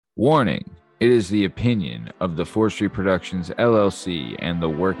Warning. It is the opinion of the 4th Street Productions LLC and the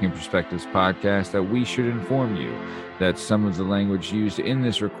Working Perspectives podcast that we should inform you that some of the language used in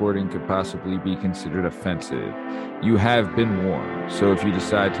this recording could possibly be considered offensive. You have been warned, so if you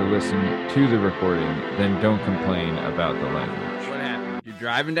decide to listen to the recording, then don't complain about the language. What happened? You're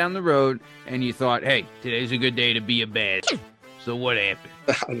driving down the road and you thought, hey, today's a good day to be a bad. So what happened?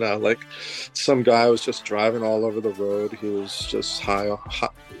 I don't know, like some guy was just driving all over the road. He was just high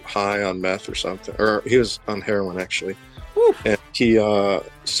on meth or something, or he was on heroin actually. Woo. And he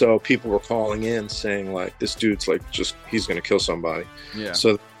so people were calling in saying like, this dude's like he's gonna kill somebody. Yeah.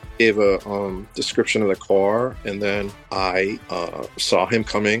 So they gave a description of the car, and then I saw him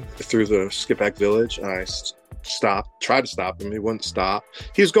coming through the Skipback Village, and I tried to stop him. He wouldn't stop.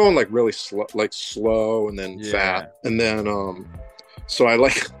 He was going like really slow and then fast, and then so I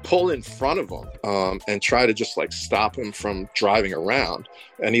like pull in front of him and try to just like stop him from driving around,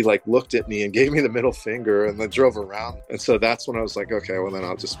 and he like looked at me and gave me the middle finger and then drove around. And so that's when I was like, okay, well then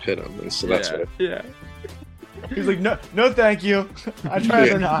I'll just hit him. And so that's what He's like, no, thank you. I'd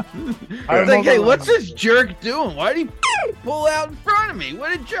rather not. I was like, hey, what's this jerk doing? Why did he pull out in front of me?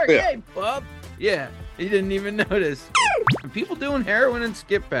 What a jerk. Yeah. Hey, bub. Yeah, he didn't even notice. People doing heroin and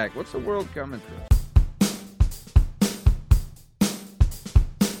skip back. What's the world coming to?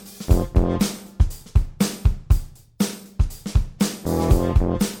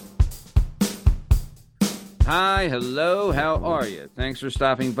 Hi, hello, how are you? Thanks for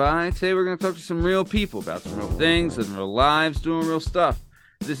stopping by. Today we're going to talk to some real people about some real things, living real lives, doing real stuff.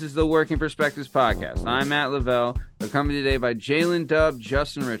 This is the Working Perspectives podcast. I'm Matt Lavelle, accompanied today by Jalen Dubb,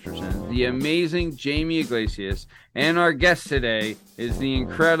 Justin Richardson, the amazing Jamie Iglesias, and our guest today is the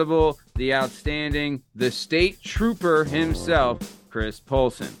incredible, the outstanding, the state trooper himself, Chris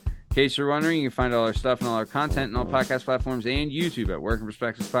Poulsen. In case you're wondering, you can find all our stuff and all our content on all podcast platforms and YouTube at Working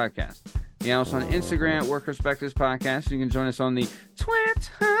Perspectives Podcast. Yeah, also on Instagram at Work Perspectives Podcast. You can join us on the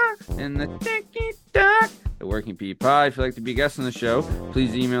Twitter and the TikTok at Working P Pod. If you'd like to be a guest on the show,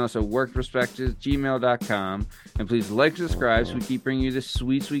 please email us at workperspectives@gmail.com. And please like and subscribe so we keep bringing you this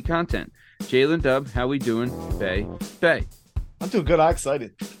sweet, sweet content. Jalen Dubb, how we doing? Bay. I'm doing good. I'm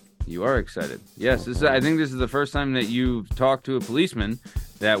excited. You are excited. Yes, I think this is the first time that you've talked to a policeman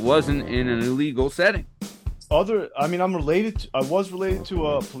that wasn't in an illegal setting. I was related to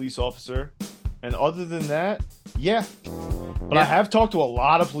a police officer, and other than that, yeah. But I have talked to a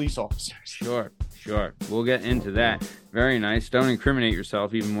lot of police officers. Sure. We'll get into that. Very nice. Don't incriminate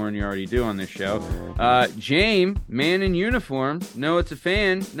yourself even more than you already do on this show. James, man in uniform. Know it's a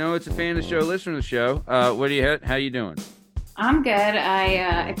fan of the show, listener to the show. How you doing? I'm good.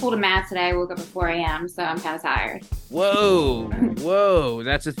 I pulled a mat today. I woke up at 4 a.m., so I'm kind of tired. Whoa.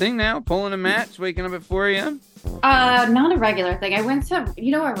 That's a thing now? Pulling a mat, waking up at 4 a.m.? Not a regular thing. I went to,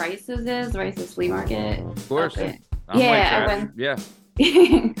 you know where Rice's is? Rice's flea market? Of course. I went. Yeah.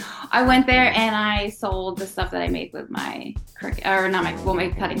 I went there and I sold the stuff that I make with my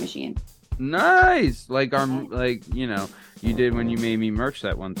cutting machine. Nice. You did when you made me merch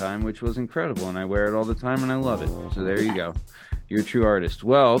that one time, which was incredible, and I wear it all the time, and I love it. So there you go. You're a true artist.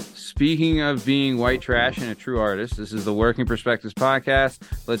 Well, speaking of being white trash and a true artist, this is the Working Perspectives podcast.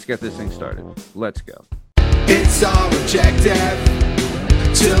 Let's get this thing started. Let's go. It's all objective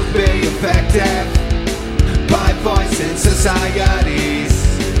to be effective by voicing societies.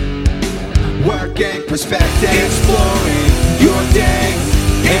 Working perspective, exploring your day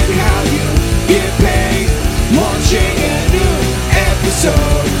and how you get paid. Launching a new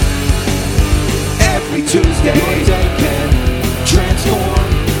episode every Tuesday. Your day can transform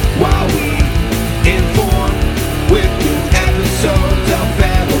while we inform with new episodes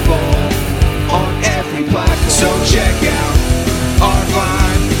available on every platform. So check out our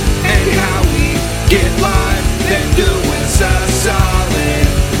vibe and how we get live. Then do us a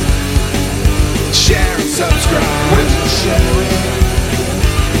solid. Share and subscribe. We're just sharing.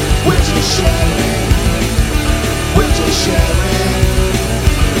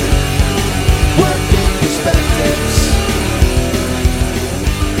 Working perspectives.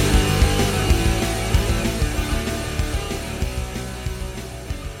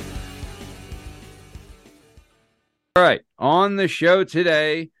 All right. On the show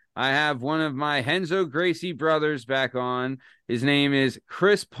today, I have one of my Henzo Gracie brothers back on. His name is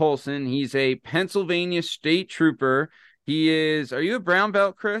Chris Poulsen. He's a Pennsylvania state trooper. Are you a brown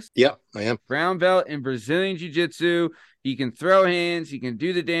belt, Chris? Yeah, I am. Brown belt in Brazilian Jiu-Jitsu. He can throw hands. He can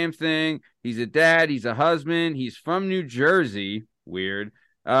do the damn thing. He's a dad. He's a husband. He's from New Jersey. Weird.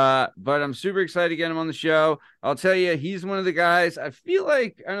 But I'm super excited to get him on the show. I'll tell you, he's one of the guys. I feel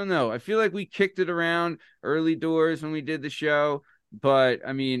like we kicked it around early doors when we did the show. But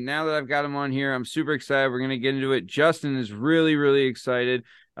I mean, now that I've got him on here, I'm super excited. We're gonna get into it. Justin is really, really excited.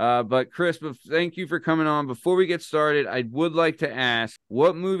 But Chris, thank you for coming on. Before we get started, I would like to ask,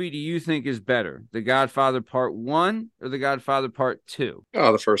 what movie do you think is better, The Godfather Part 1 or The Godfather Part 2?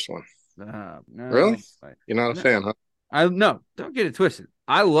 Oh, the first one. No. Really? You're not a No. fan, huh? No, don't get it twisted.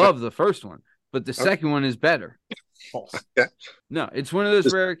 I love the first one, but the second one is better. False. Okay. No, it's one of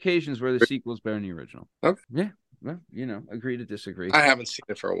those rare occasions where the sequel is better than the original. Okay. Yeah. Well, agree to disagree. I haven't seen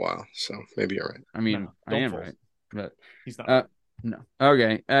it for a while, so maybe you're right. I mean, No, I don't am false. right. But He's not. no.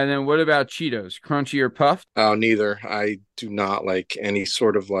 Okay. And then what about Cheetos? Crunchy or puffed? Oh, neither. I do not like any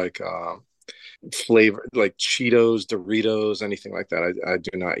sort of like flavor, like Cheetos, Doritos, anything like that. I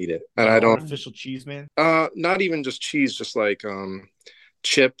do not eat it, and I don't. Artificial cheese, man. Not even just cheese, just like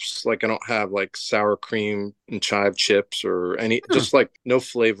chips. Like I don't have like sour cream and chive chips or any, just like no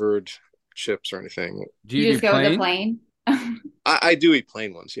flavored chips or anything. Do You do just go with the plain. I do eat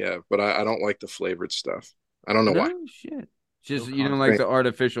plain ones, yeah, but I don't like the flavored stuff. I don't know why. No shit. Just No you don't like the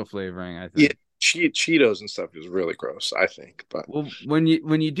artificial flavoring, I Yeah, think. Cheetos and stuff is really gross, I think. But Well, when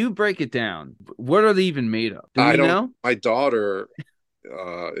you do break it down, what are they even made of? Do I we don't. know? My daughter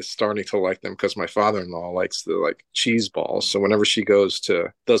is starting to like them because my father-in-law likes the like cheese balls. So whenever she goes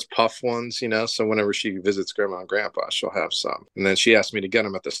to those puff ones, so whenever she visits grandma and grandpa, she'll have some. And then she asked me to get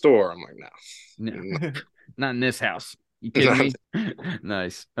them at the store. I'm like, no. No. Not in this house. You kidding me?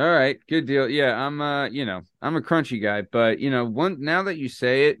 Nice. All right, good deal. Yeah, I'm I'm a crunchy guy, but now that you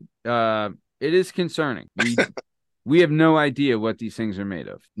say it, it is concerning. We have no idea what these things are made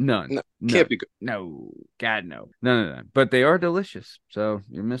of. None. No, No. can't be good. No. God, no. None of them. But they are delicious. So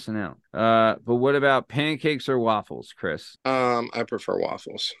you're missing out. But what about pancakes or waffles, Chris? I prefer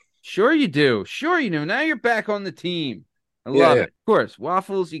waffles. Sure you do. Sure you do. Now you're back on the team. I Yeah, love yeah. it. Of course,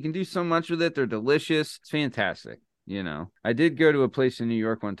 waffles, you can do so much with it. They're delicious. It's fantastic. I did go to a place in New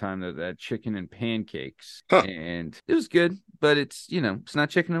York one time that had chicken and pancakes, Huh. and it was good, but it's it's not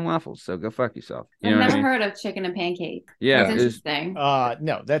chicken and waffles, so go fuck yourself. You I've know what I never mean? heard of chicken and pancake. Yeah, That's it's- interesting.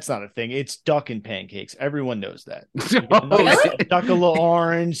 No, that's not a thing. It's duck and pancakes. Everyone knows that. Really? Duck a little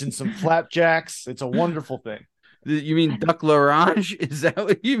orange and some flapjacks. It's a wonderful thing. You mean duck l'orange? Is that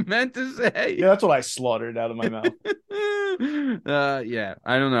what you meant to say? Yeah, that's what I slaughtered out of my mouth. Yeah,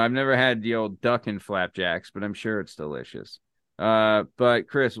 I don't know. I've never had the old duck and flapjacks, but I'm sure it's delicious. But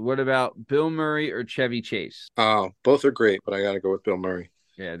Chris, what about Bill Murray or Chevy Chase? Both are great, but I got to go with Bill Murray.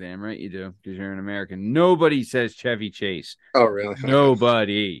 Yeah, damn right you do, because you're an American. Nobody says Chevy Chase. Oh, really?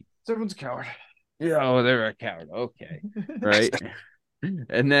 Nobody. Everyone's a coward. Yeah, oh, they're a coward. Okay, right.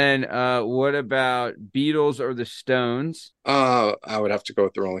 And then, what about Beatles or the Stones? I would have to go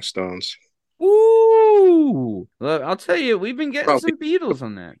with the Rolling Stones. Ooh, look, I'll tell you, we've been getting Probably. some Beatles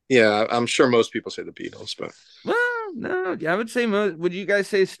on that. Yeah, I'm sure most people say the Beatles, but Well, no, I would say most. Would you guys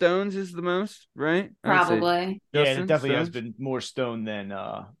say Stones is the most, right? I would say- Probably. Yeah, Justin, it definitely has Stones? been more Stone than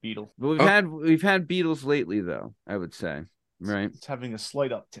Beatle. But we've had Beatles lately, though. I would say, right? It's having a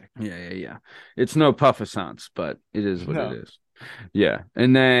slight uptick. Yeah. It's no Puffasance, but it is what No. it is. Yeah.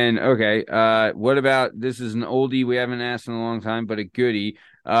 And then, okay, what about, this is an oldie we haven't asked in a long time, but a goodie.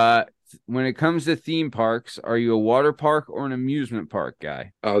 When it comes to theme parks, are you a water park or an amusement park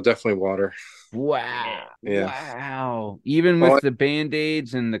guy? definitely water. Wow. Yeah. Wow. Even Well, with the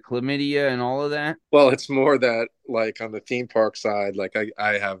Band-Aids and the chlamydia and all of that? Well, it's more that like on the theme park side, like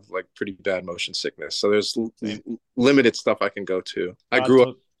I have like pretty bad motion sickness, so there's limited stuff I can go to. I grew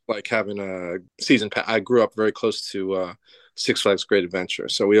up like having a season pass. I grew up very close to Six Flags Great Adventure,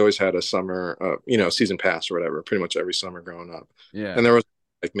 so we always had a summer, season pass or whatever, pretty much every summer growing up. Yeah. And there was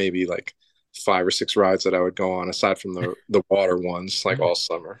like maybe like 5 or 6 rides that I would go on aside from the water ones, like all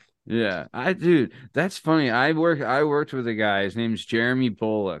summer. Yeah, dude, that's funny. I worked with a guy. His name's Jeremy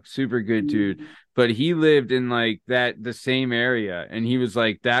Bullock, super good dude. But he lived in like the same area, and he was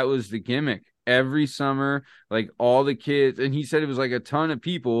like, that was the gimmick. Every summer, like all the kids, and he said it was like a ton of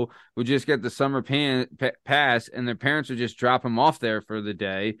people would just get the summer pass, and their parents would just drop them off there for the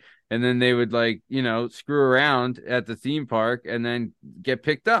day, and then they would like screw around at the theme park, and then get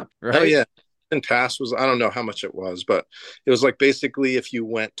picked up. Right? Oh yeah. And pass was, I don't know how much it was, but it was like basically if you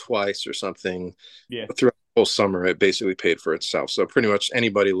went twice or something throughout the whole summer, it basically paid for itself. So pretty much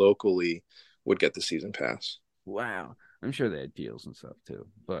anybody locally would get the season pass. Wow. I'm sure they had deals and stuff too,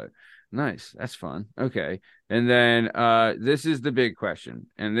 but nice. That's fun. Okay. And then this is the big question,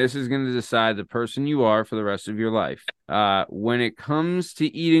 and this is going to decide the person you are for the rest of your life. When it comes to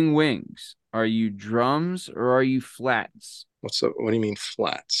eating wings, are you drums or are you flats? What do you mean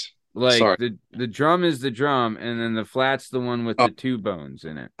flats? Like Sorry. the drum is the drum, and then the flat's the one with Oh, the two bones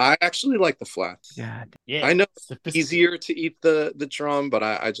in it. I actually like the flats. God. Yeah, I know it's sophisticated. easier to eat the drum, but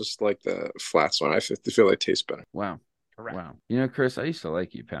I just like the flats one. I feel they taste better. Wow. Correct. Wow. You know, Chris, I used to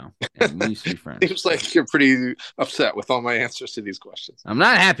like you, pal. And we used to be friends. Seems like you're pretty upset with all my answers to these questions. I'm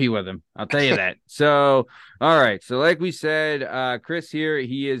not happy with him. I'll tell you that. So, all right. So, like we said, Chris here,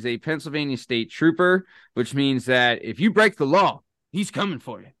 he is a Pennsylvania state trooper, which means that if you break the law, he's coming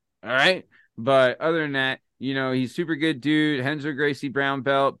for you. All right. But other than that, you know, he's super good dude, Hensler Gracie brown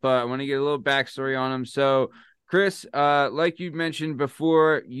belt. But I want to get a little backstory on him. So, Chris, like you mentioned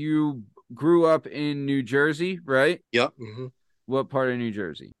before, you grew up in New Jersey, right? Yep. What part of New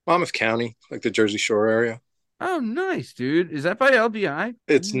Jersey? Monmouth County, like the Jersey Shore area. Oh, nice, dude. Is that by LBI?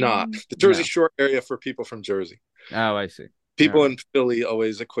 It's not the Jersey No. Shore area for people from Jersey. Oh, I see. People All in Philly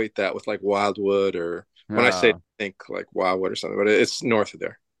always equate that with like Wildwood, or when I say it, I think like Wildwood or something, but it's north of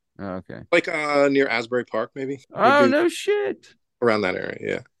there. Oh, okay. Like near Asbury Park, maybe. Oh, Would be no shit. around that area.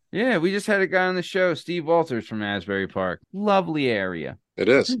 Yeah, Yeah, we just had a guy on the show, Steve Walters from Asbury Park. Lovely area. it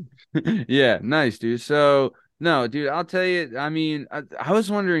is. Yeah, nice, dude. So, no, dude, I'll tell you, I mean, I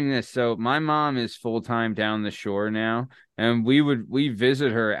was wondering this. So, my mom is full-time down the shore now, and we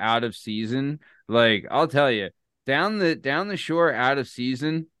visit her out of season. Like, I'll tell you, down the shore out of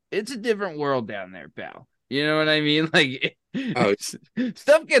season, it's a different world down there, pal. You know what I mean? Like, Oh,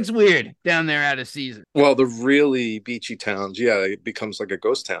 stuff gets weird down there out of season. well, the really beachy towns, yeah, it becomes like a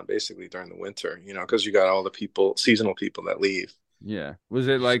ghost town basically during the winter, because you got all the seasonal people that leave. Yeah. Was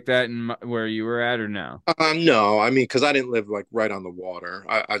it like that in where you were at or no? No, I mean, because I didn't live like right on the water.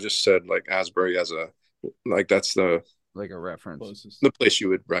 I just said like Asbury as a, like that's Like a reference. Closest. the place you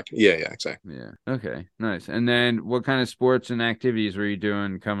would reckon. Yeah, exactly. Yeah. Okay. Nice. And then what kind of sports and activities were you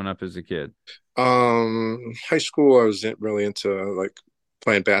doing coming up as a kid? High school, I was really into like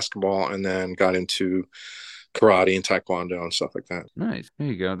playing basketball, and then got into karate and taekwondo and stuff like that. Nice. There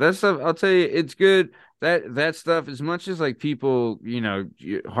you go. That stuff, I'll tell you, it's good. That stuff, as much as like people,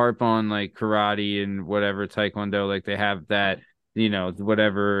 harp on like karate and whatever taekwondo, like they have that,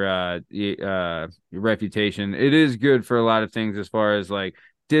 whatever reputation. It is good for a lot of things as far as like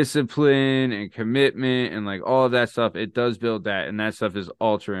discipline and commitment and like all of that stuff. It does build that, and that stuff is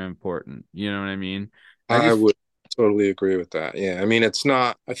ultra important. You know what I mean? I would totally agree with that. Yeah. I mean, it's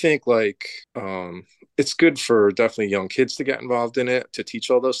not, I think like, it's good for definitely young kids to get involved in it, to teach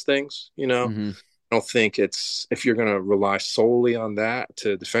all those things. Mhm. I don't think it's, if you're going to rely solely on that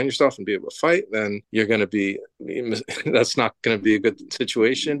to defend yourself and be able to fight, then you're going to be, that's not going to be a good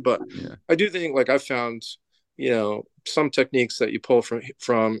situation. But Yeah. I do think like I found, some techniques that you pull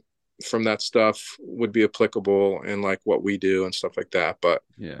from that stuff would be applicable in like what we do and stuff like that. But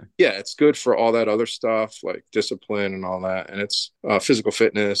Yeah. it's good for all that other stuff like discipline and all that, and it's physical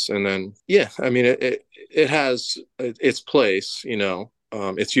fitness. And then I mean it has its place,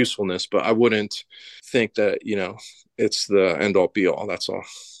 its usefulness, but I wouldn't think that it's the end all be all. That's all.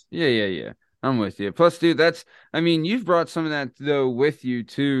 Yeah. I'm with you. Plus, dude, you've brought some of that though with you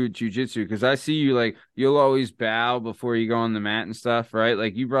to jujitsu, because I see you like you'll always bow before you go on the mat and stuff, right?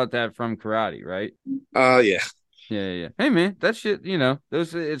 Like you brought that from karate, right? Yeah. Yeah. Hey man, that shit,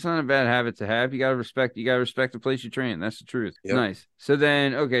 it's not a bad habit to have. You gotta respect the place you train. That's the truth. Yep. Nice. So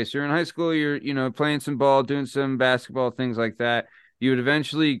then, okay, so you're in high school, you're, playing some ball, doing some basketball, things like that. You would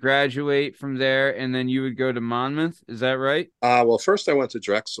eventually graduate from there, and then you would go to Monmouth. Is that right? Well, first I went to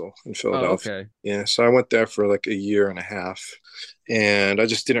Drexel in Oh, Philadelphia. okay. Yeah, so I went there for like a year and a half, and I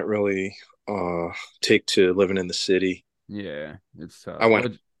just didn't really take to living in the city. Yeah, it's tough. I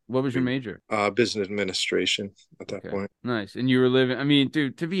went What was your major? business administration at that point. Nice. And you were living, I mean,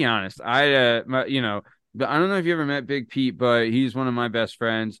 dude, to be honest, but I don't know if you ever met Big Pete, but he's one of my best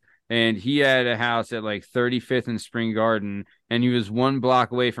friends. And he had a house at like 35th and Spring Garden, and he was 1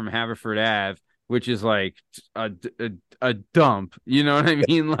 block away from Haverford Ave, which is like a dump. You know what I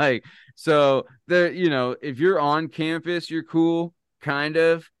mean? Like, so if you're on campus, you're cool, kind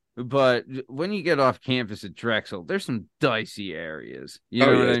of. But when you get off campus at Drexel, there's some dicey areas. You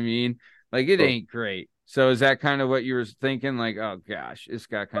know what I mean? Like it ain't great. So is that kind of what you were thinking? Like, oh gosh, it's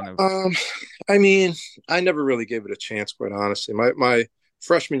got kind of. I mean, I never really gave it a chance, quite honestly. My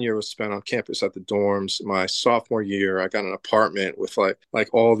freshman year was spent on campus at the dorms. My sophomore year, I got an apartment with like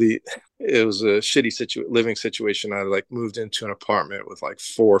it was a shitty living situation. I like moved into an apartment with like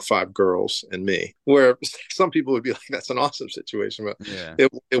 4 or 5 girls and me, where some people would be like, that's an awesome situation, but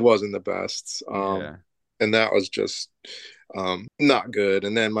it wasn't the best. And that was just not good.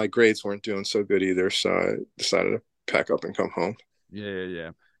 And then my grades weren't doing so good either. So I decided to pack up and come home.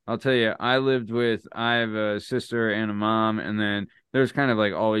 Yeah. I'll tell you, I have a sister and a mom, and then there's kind of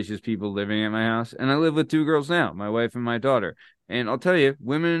like always just people living at my house. And I live with two girls now, my wife and my daughter. And I'll tell you,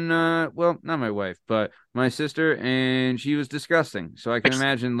 women, well, not my wife, but my sister, and she was disgusting. So I can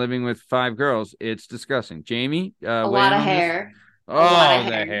imagine living with five girls. It's disgusting. Jamie, A weigh lot in of on this? hair. A lot Oh, of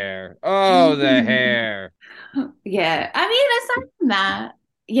the hair. hair. Oh, the hair. Yeah. I mean, aside from that,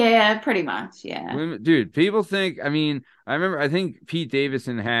 yeah, pretty much. Yeah. Women, dude, people think, I mean, I think Pete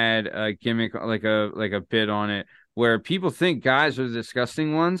Davidson had a gimmick, like a bit on it where people think guys are the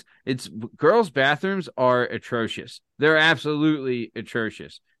disgusting ones. It's girls' bathrooms are atrocious. They're absolutely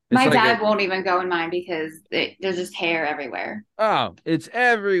atrocious. It's My like dad won't even go in mine because there's just hair everywhere. oh, it's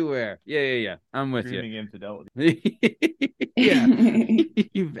everywhere. Yeah. I'm with you. Screaming infidelity. Yeah.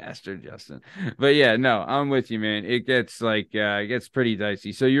 You bastard, Justin. But yeah, no, I'm with you, man. It gets it gets pretty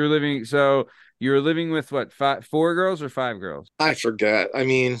dicey. So you were living with what, four girls or five girls? I forget. I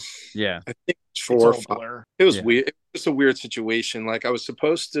mean, Yeah. I think it's It's 4 or all 5. blur. It was Yeah. weird. It was just a weird situation. Like I was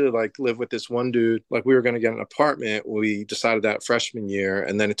supposed to like live with this one dude. Like we were going to get an apartment. We decided that freshman year,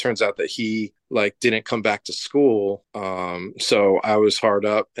 and then it turns out that he like didn't come back to school. So I was hard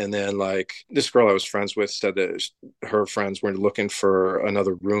up, and then like this girl I was friends with said that her friends were looking for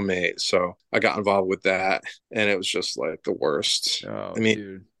another roommate. So I got involved with that, and it was just like the worst. Oh, I mean,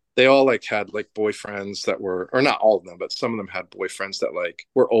 dude. they all like had like boyfriends that were, or not all of them, but some of them had boyfriends that like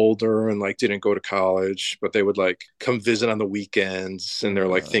were older and like didn't go to college, but they would like come visit on the weekends, and they're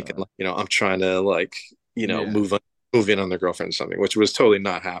like thinking like, I'm trying to like, Yeah. move in on their girlfriend or something, which was totally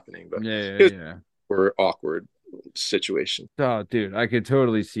not happening. But Yeah. it was an awkward situation. Oh, dude, I could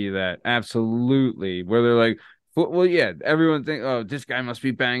totally see that. Absolutely. Where they're like, well, yeah, everyone think, oh, this guy must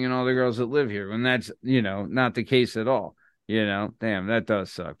be banging all the girls that live here, when that's, not the case at all. Damn, that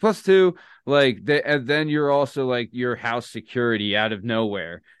does suck. Plus, two, like, and then you're also like your house security out of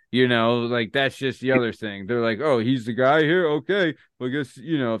nowhere. Like that's just the other thing. They're like, oh, he's the guy here. Okay, well, I guess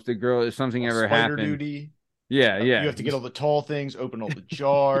if something ever Spider happened, duty. yeah. You have to get all the tall things, open all the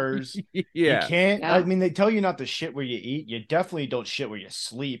jars. You Yeah. can't. Yeah. I mean, they tell you not to shit where you eat. You definitely don't shit where you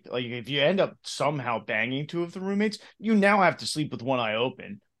sleep. Like if you end up somehow banging two of the roommates, you now have to sleep with one eye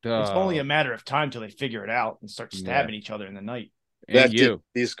open. It's only a matter of time till they figure it out and start stabbing each other in the night. And you.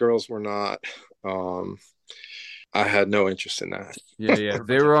 These girls were not. I had no interest in that. Yeah.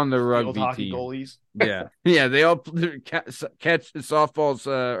 They were on the Field rugby hockey team. goalies. Yeah. They all catch softballs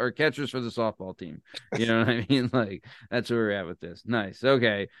or catchers for the softball team. You know what I mean? Like that's where we're at with this. Nice.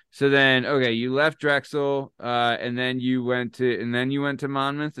 Okay. So then, you left Drexel, and then you went to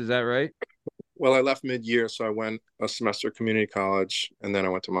Monmouth. Is that right? Well, I left mid-year, so I went a semester at community college, and then I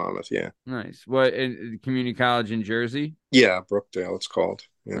went to Monmouth. Yeah. Nice. What, in community college in Jersey? Yeah, Brookdale, it's called.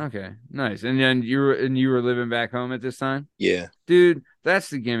 Yeah. Okay. Nice. And then you were living back home at this time? Yeah. Dude,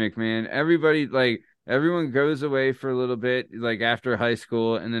 that's the gimmick, man. Everyone goes away for a little bit, like after high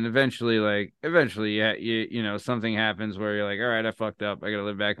school, and then eventually, yeah, something happens where you're like, all right, I fucked up. I gotta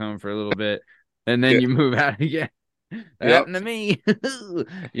live back home for a little bit, and then you move out again. That happened to me.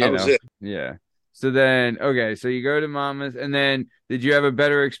 That was it. Yeah. So then, so you go to Monmouth, and then did you have a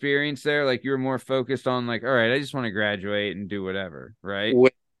better experience there? Like you were more focused on like, all right, I just want to graduate and do whatever, right? Way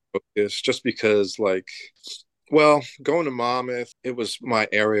focused, just because like, well, going to Monmouth, it was my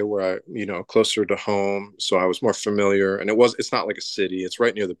area where I, closer to home, so I was more familiar, and it's not like a city, it's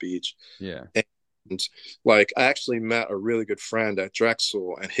right near the beach. Yeah. And like I actually met a really good friend at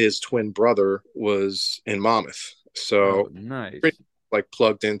Drexel, and his twin brother was in Monmouth. So nice. Like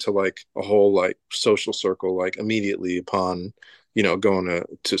plugged into like a whole like social circle like immediately upon going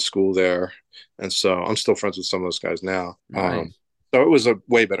to school there, and so I'm still friends with some of those guys now. Nice. So it was a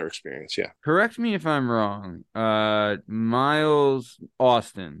way better experience. Yeah. Correct me if I'm wrong. Miles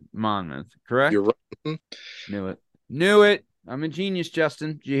Austin, Monmouth, correct? You're right. Knew it. I'm a genius,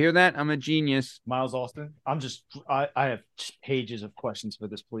 Justin. Did you hear that? I'm a genius. Miles Austin. I have pages of questions for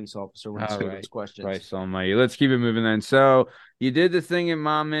this police officer when I see those questions. Christ almighty. Let's keep it moving then. So you did the thing in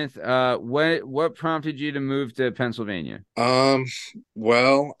Monmouth. What prompted you to move to Pennsylvania?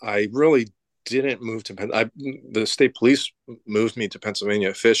 Well, I really didn't move to the state police moved me to Pennsylvania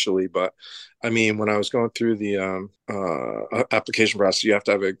officially, but I mean, when I was going through the application process, you have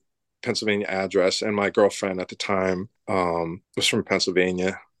to have a Pennsylvania address, and my girlfriend at the time was from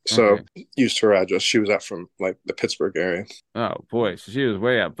Pennsylvania, so used her address. She was from like the Pittsburgh area. Oh boy, so she was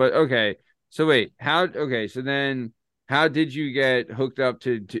way up. But okay, so wait, so then how did you get hooked up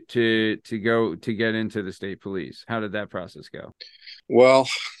to go to get into the state police? How did that process go? Well,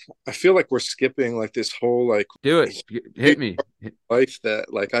 I feel like we're skipping like this whole like Do it. Hit me. life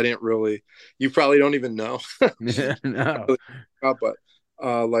that like I didn't really. You probably don't even know. No.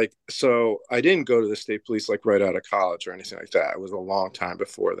 But like so I didn't go to the state police like right out of college or anything like that. It was a long time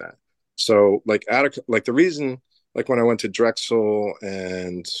before that. So like out of like the reason like when I went to Drexel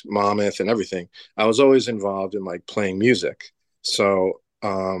and Monmouth and everything, I was always involved in like playing music. So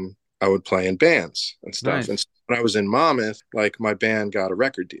I would play in bands and stuff. Nice. And when I was in Monmouth, like my band got a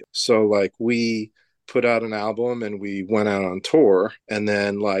record deal. So like we put out an album and we went out on tour, and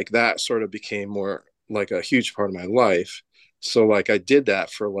then like that sort of became more like a huge part of my life. So like I did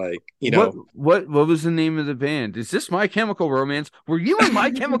that for like, what was the name of the band? Is this My Chemical Romance? Were you in My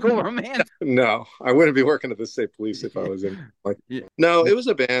Chemical Romance? No, I wouldn't be working at the state police if I was in like, Yeah. no, it was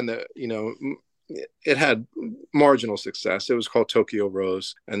a band that, it had marginal success. It was called Tokyo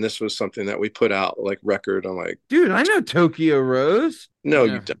Rose. And this was something that we put out like record on like, Dude, I know Tokyo Rose. no,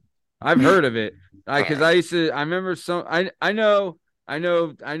 Yeah. you don't. I've heard of it. Because I remember some, I know,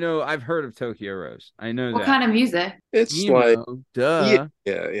 I've heard of Tokyo Rose. I know What that. kind of music? It's Emo, like, duh.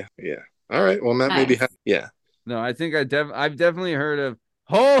 yeah. All right. Well, Matt, Nice. maybe, yeah. No, I think I've definitely heard of,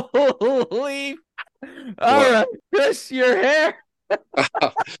 holy, all What? right, Chris, your hair.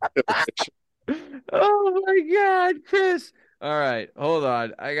 Oh my God, Chris. All right, hold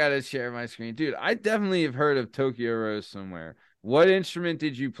on. I gotta share my screen. Dude, I definitely have heard of Tokyo Rose somewhere. What instrument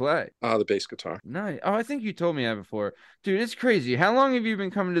did you play? The bass guitar. Nice. Oh, I think you told me that before. Dude, it's crazy. How long have you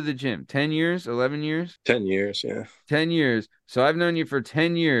been coming to the gym? 10 years? 11 years? 10 years, yeah. 10 years. So I've known you for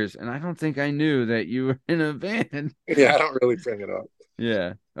 10 years, and I don't think I knew that you were in a band. Yeah, I don't really bring it up.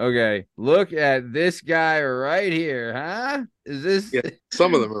 Yeah. Okay. Look at this guy right here, huh? Is this Yeah,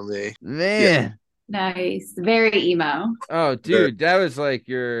 some of them are me. man? Nice. Very emo. Oh, dude, that was like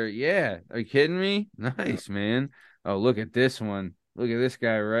your yeah. Are you kidding me? Nice, man. Oh, look at this one. Look at this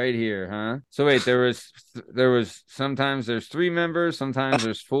guy right here, huh? So wait, there was sometimes there's 3 members, sometimes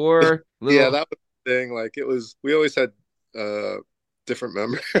there's 4. Yeah, that was the thing. Like it was, we always had different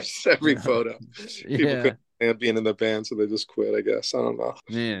members every photo. People Yeah. couldn't stand being in the band, so they just quit, I guess. I don't know.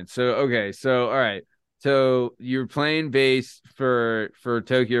 Man, so okay, so all right. So you're playing bass for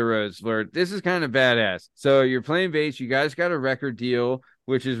Tokyo Rose, Lord. This is kind of badass. So you're playing bass, you guys got a record deal,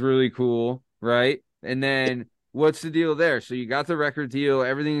 which is really cool, right? And then what's the deal there? So you got the record deal,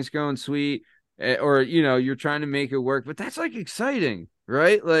 everything's going sweet, or you're trying to make it work, but that's like exciting,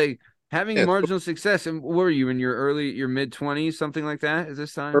 right? Like having Yeah, marginal success. And what were you in your mid-20s, something like that? Is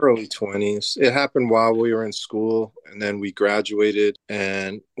this time? early 20s. It happened while we were in school, and then we graduated.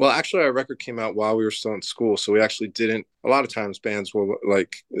 And well, actually, our record came out while we were still in school. So we actually didn't. A lot of times, bands will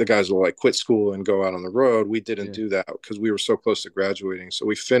like the guys will like quit school and go out on the road. We didn't do that because we were so close to graduating. So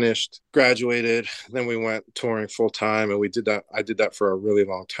we finished, graduated, then we went touring full time, and we did that. I did that for a really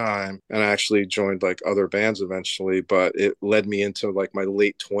long time, and I actually joined like other bands eventually. But it led me into like my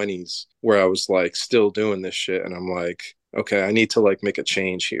late 20s where I was like still doing this shit, and I'm like, okay, I need to like make a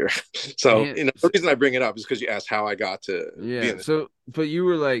change here. So, the reason I bring it up is because you asked how I got to be in this. So, but you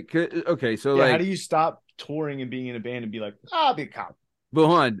were like, okay, so Yeah, like, how do you stop touring and being in a band and be like, I'll be a cop? but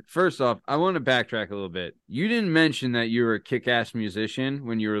hold on. First off, I want to backtrack a little bit. You didn't mention that you were a kick-ass musician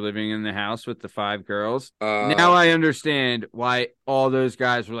when you were living in the house with the 5 girls. Now I understand why all those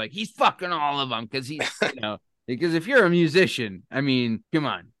guys were like, he's fucking all of them because he's, because if you're a musician, I mean, come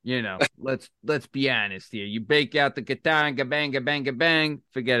on, let's be honest here. You break out the guitar and bang, bang, bang.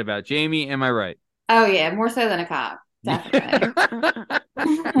 Forget about Jamie. Am I right? Oh yeah, more so than a cop. Definitely.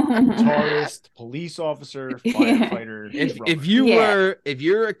 Guitarist, police officer, firefighter.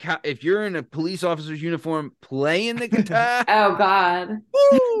 If you're in a police officer's uniform playing the guitar, oh God.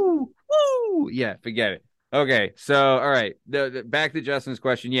 woo, yeah, forget it. Okay, so all right, back to Justin's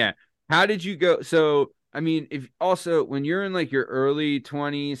question. Yeah, how did you go? So I mean, if also when you're in like your early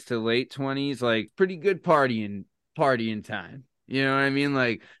 20s to late 20s, like pretty good partying time. You know what I mean?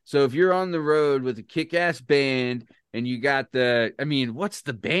 Like, so if you're on the road with a kick-ass band and you got what's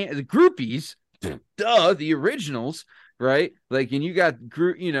the band? The groupies, duh, the originals, right? Like, and you got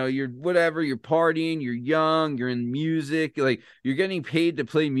you're whatever, you're partying, you're young, you're in music, like you're getting paid to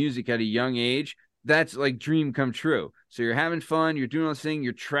play music at a young age. That's like dream come true. So you're having fun, you're doing this thing,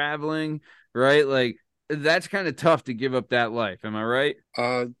 you're traveling, right? Like, that's kind of tough to give up that life. Am I right?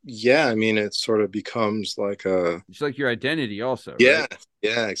 Yeah. I mean, it sort of becomes like it's like your identity also. Yeah. Right?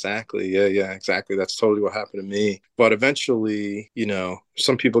 Yeah, exactly. Yeah, exactly. That's totally what happened to me. But eventually,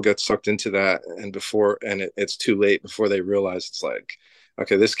 some people get sucked into that, and it's too late before they realize it's like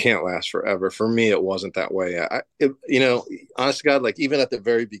okay, this can't last forever. For me, it wasn't that way. Honest to God, like even at the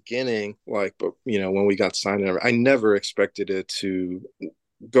very beginning, like, but when we got signed, I never expected it to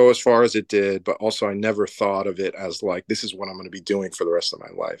go as far as it did, but also I never thought of it as like this is what I'm going to be doing for the rest of my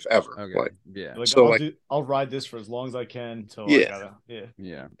life ever. Okay. Like, Yeah. Like so like, I'll ride this for as long as I can until I yeah. gotta, yeah.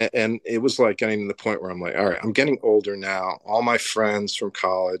 Yeah. And it was like getting to the point where I'm like, all right, I'm getting older now. All my friends from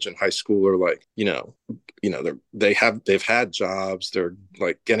college and high school are like, they've had jobs, they're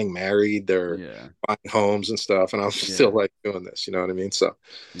like getting married, they're Yeah. buying homes and stuff, and I'm still like doing this. You know what I mean? So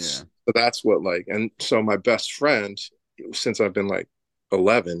Yeah. but that's what like, and so my best friend, since I've been like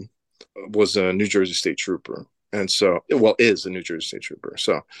 11, was a New Jersey State Trooper. And so, well, is a New Jersey State Trooper.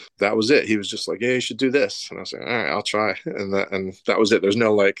 So that was it. He was just like, "Yeah, you should do this." And I was like, "All right, I'll try." And that was it. There's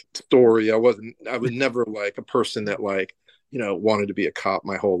no like story. I was never like a person that like, wanted to be a cop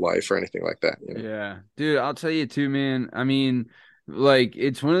my whole life or anything like that. Yeah. Dude, I'll tell you too, man. I mean, like,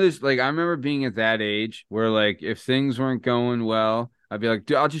 it's one of those, like, I remember being at that age where, like, if things weren't going well, I'd be like,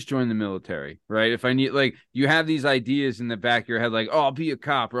 dude, I'll just join the military, right? If I need, like, you have these ideas in the back of your head, like, oh, I'll be a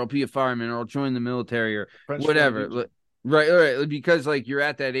cop or I'll be a fireman or I'll join the military or French whatever. Revolution. Right. Because, like, you're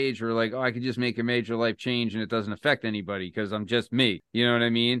at that age where, like, oh, I could just make a major life change and it doesn't affect anybody because I'm just me. You know what I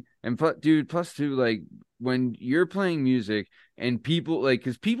mean? And, plus, too, like, when you're playing music and people, like,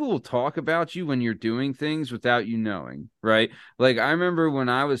 because people will talk about you when you're doing things without you knowing, right? Like, I remember when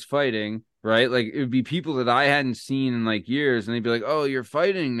I was fighting, right? Like, it would be people that I hadn't seen in like years, and they'd be like, "Oh, you're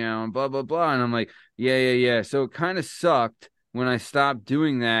fighting now," and blah blah blah, and I'm like, "Yeah, yeah, yeah." So it kind of sucked when I stopped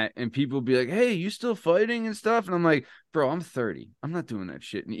doing that, and people would be like, "Hey, you still fighting and stuff?" And I'm like, "Bro, I'm 30. I'm not doing that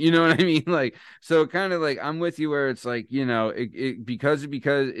shit." You know what I mean? Like, so kind of like I'm with you where it's like, because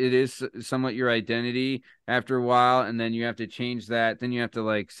it is somewhat your identity after a while, and then you have to change that. Then you have to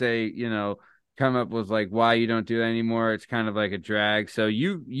like say, come up with like why you don't do that anymore. It's kind of like a drag. So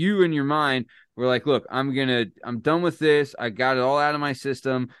you in your mind were like, look, I'm done with this. I got it all out of my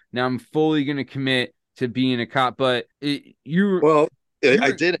system. Now I'm fully gonna commit to being a cop. But Well,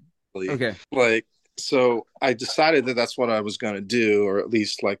 I did actually. Okay. Like, so I decided that that's what I was going to do, or at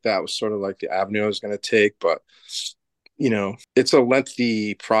least like that was sort of like the avenue I was going to take. But it's a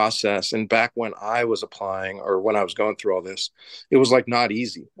lengthy process. And back when I was applying or when I was going through all this, it was like not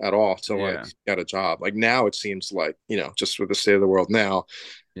easy at all to like get a job. Like now it seems like, just with the state of the world now,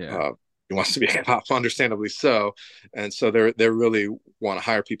 he wants to be a cop, understandably so. And so they really want to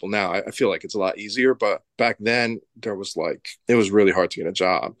hire people now. I feel like it's a lot easier, but back then it was really hard to get a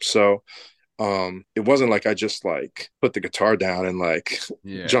job. So it wasn't like I just like put the guitar down and like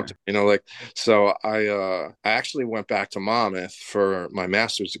jumped, so I actually went back to Monmouth for my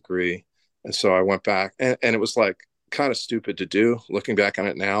master's degree. And so I went back and it was like kind of stupid to do looking back on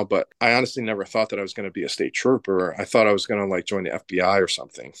it now, but I honestly never thought that I was going to be a state trooper. I thought I was going to like join the FBI or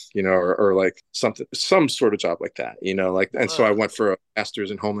something, or like some sort of job like that, and so I went for a master's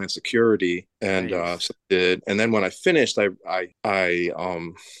in Homeland Security and so I did. And then when I finished, I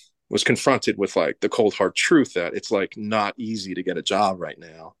was confronted with like the cold hard truth that it's like not easy to get a job right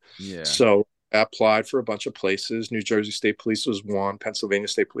now. Yeah. So I applied for a bunch of places. New Jersey State Police was one. Pennsylvania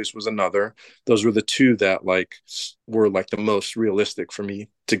State Police was another. Those were the two that like were like the most realistic for me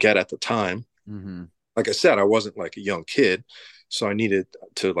to get at the time. Mm-hmm. Like I said, I wasn't like a young kid, so I needed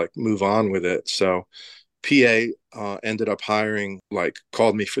to like move on with it. So PA ended up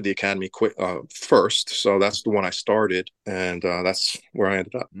called me for the academy first. So that's the one I started, and that's where I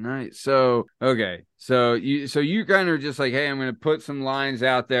ended up. Nice. So, okay. So you kind of just like, hey, I'm going to put some lines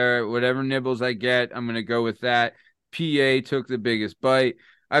out there, whatever nibbles I get, I'm going to go with that. PA took the biggest bite.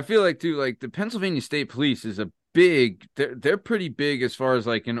 I feel like too, like the Pennsylvania State Police is they're pretty big as far as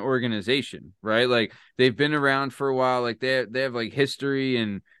like an organization, right? Like they've been around for a while. Like they have like history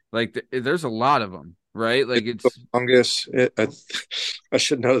and like there's a lot of them. Right, like it's the longest. I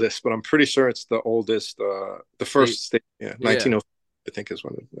should know this, but I'm pretty sure it's the oldest. The first state, 1905, I think is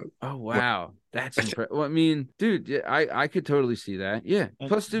one of them. Oh wow, that's impressive. Well, I mean, dude, I could totally see that. Yeah.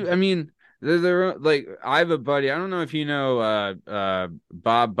 Plus, dude, I mean, they're like I have a buddy. I don't know if you know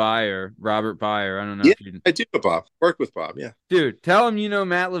Bob Byer, Robert Byer. I don't know if you. I do, Bob. Work with Bob. Yeah, dude, tell him you know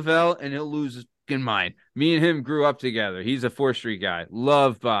Matt Lavelle, and he'll lose his mind. Me and him grew up together. He's a 4th Street guy.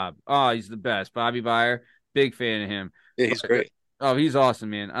 Love Bob. Oh, he's the best. Bobby Byer, big fan of him. Yeah, he's great. Oh, he's awesome,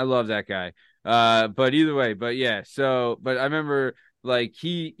 man. I love that guy. But either way, but I remember like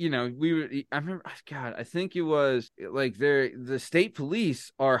I remember, God, I think it was like the state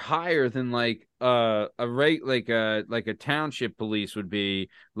police are higher than like a rate like a township police would be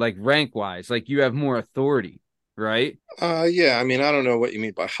like rank wise. Like you have more authority. right? Yeah, I mean, I don't know what you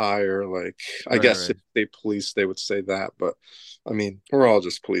mean by higher. Like, I Right, guess right. if they police, they would say that, but I mean, we're all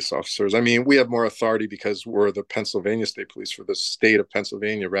just police officers. I mean, we have more authority because we're the Pennsylvania State Police for the state of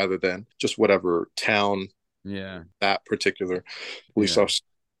Pennsylvania rather than just whatever town Yeah, that particular police yeah. officer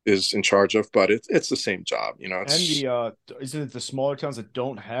is in charge of. But it's the same job, you know. And It's isn't it the smaller towns that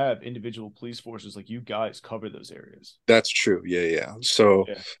don't have individual police forces like you guys cover those areas? That's true. Yeah, yeah. So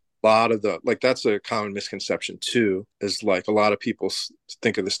Yeah. a lot of the like that's a common misconception too. Is like a lot of people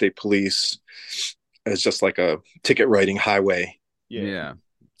think of the state police as just like a ticket writing highway. Yeah. Yeah,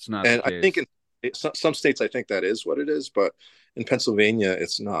 it's not the And I think case. in some states, I think that is what it is, but in Pennsylvania,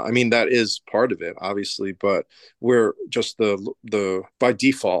 it's not. I mean, that is part of it, obviously, but we're just the by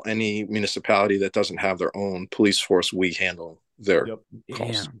default, any municipality that doesn't have their own police force, we handle their Yep.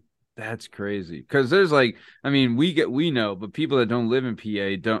 calls. Damn, that's crazy. Because there's like, I mean, we know, but people that don't live in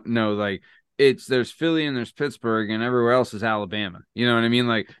PA don't know. Like, there's Philly and there's Pittsburgh and everywhere else is Alabama. You know what I mean?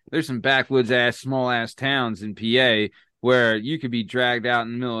 Like, there's some backwoods ass, small ass towns in PA where you could be dragged out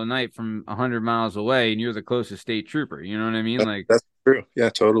in the middle of the night from 100 miles away, and you're the closest state trooper. You know what I mean? Like, That's true. Yeah,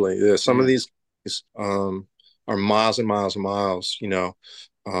 totally. Yeah, some of yeah. these are miles and miles and miles.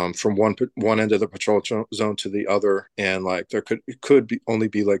 From one end of the patrol zone to the other, and like there could be only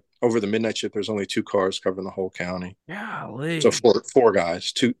be like over the midnight shift. There's only two cars covering the whole county. Golly. So four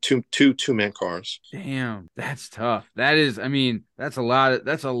guys, two-man cars. Damn, that's tough. That is, I mean, that's a lot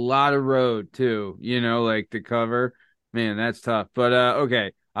of road too, like to cover. Man, that's tough. But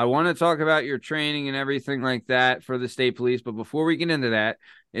okay. I want to talk about your training and everything like that for the state police, but before we get into that,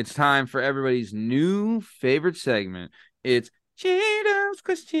 it's time for everybody's new favorite segment. It's J-Dub's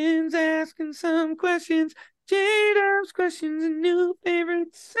questions, asking some questions. J-Dub's questions, a new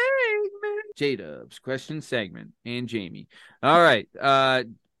favorite segment. J-Dub's question segment and Jamie. All right.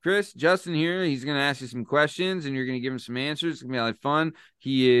 Chris, Justin here. He's going to ask you some questions and you're going to give him some answers. It's going to be a lot of fun.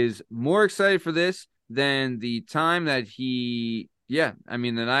 He is more excited for this than the time that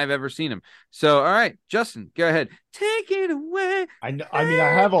than I've ever seen him. So, all right, Justin, go ahead. Take it away. I know. I mean, I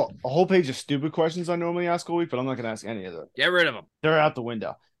have a whole page of stupid questions I normally ask all week, but I'm not going to ask any of them. Get rid of them. They're out the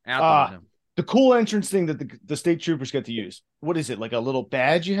window. Out the window. The cool entrance thing that the state troopers get to use. What is it? Like a little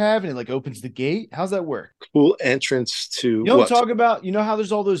badge you have and it like opens the gate? How's that work? Cool entrance to You know what I'm talking about? You know how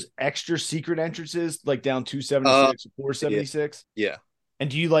there's all those extra secret entrances like down 276 or 476? Yeah. And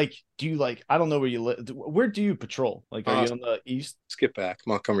do you like I don't know where you live. Where do you patrol? Like are you on the east? Skip back,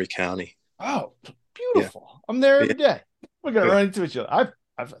 Montgomery County. Oh, beautiful. Yeah. I'm there every day. We're gonna run into each other.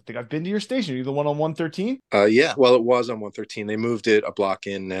 I think I've been to your station. Are you the one on 113? Yeah. Well, it was on 113. They moved it a block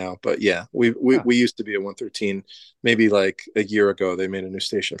in now, but yeah, we used to be at 113. Maybe like a year ago, they made a new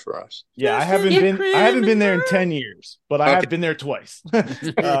station for us. Yeah, I haven't been there in 10 years, but I have been there twice,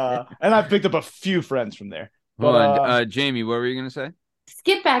 and I've picked up a few friends from there. Hold on, Jamie, what were you gonna say?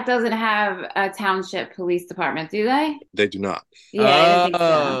 Skipback doesn't have a township police department, do they? They do not. Yeah, I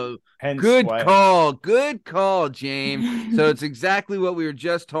didn't think so. Good call, James. So it's exactly what we were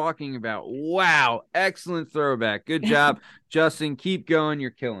just talking about. Wow, excellent throwback. Good job, Justin. Keep going.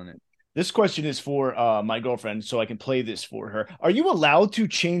 You're killing it. This question is for my girlfriend, so I can play this for her. Are you allowed to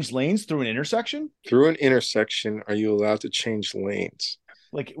change lanes through an intersection? Through an intersection, are you allowed to change lanes?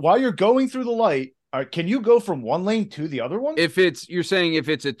 Like while you're going through the light, can you go from one lane to the other one? You're saying if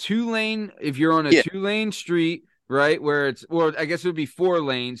it's a 2-lane, if you're on a 2-lane street, right, I guess it would be 4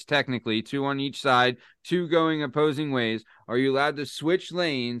 lanes technically, 2 on each side, 2 going opposing ways. Are you allowed to switch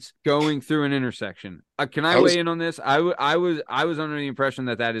lanes going through an intersection? Can I weigh in on this? I was under the impression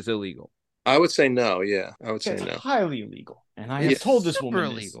that is illegal. I would say no. Yeah, I would say no. Highly illegal, and I have told this woman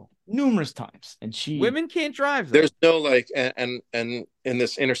illegal numerous times, and women can't drive. Though. There's no like, and in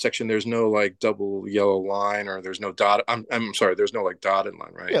this intersection, there's no like double yellow line, or there's no dot. I'm sorry, there's no like dotted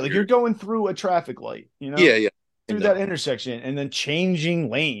line, right? Yeah, like you're going through a traffic light, Yeah. Through that intersection, and then changing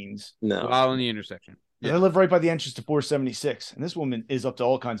lanes. No, while in the intersection. Yeah. I live right by the entrance to 476, and this woman is up to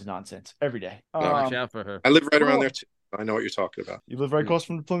all kinds of nonsense every day. Watch out for her. I live right around there too. I know what you're talking about. You live right across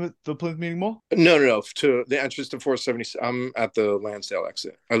from the Plymouth Meeting Mall? No. To the entrance to 476. I'm at the Lansdale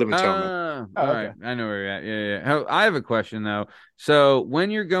exit. I live in town. All right. I know where you're at. Yeah. I have a question though. So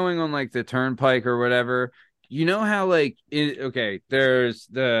when you're going on like the turnpike or whatever, you know how like there's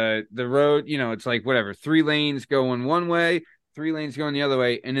the road, it's like whatever, 3 lanes going one way, 3 lanes going the other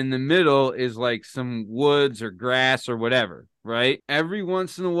way, and in the middle is like some woods or grass or whatever, right? Every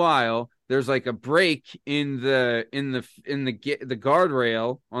once in a while there's like a break in the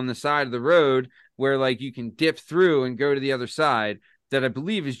guardrail on the side of the road where like you can dip through and go to the other side that I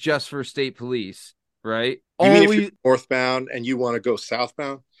believe is just for state police, right? You mean if you're northbound and you want to go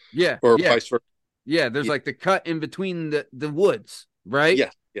southbound? Yeah. Or vice versa? Yeah, there's like the cut in between the woods, right? Yeah,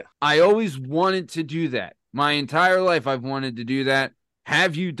 yeah. I always wanted to do that. My entire life I've wanted to do that.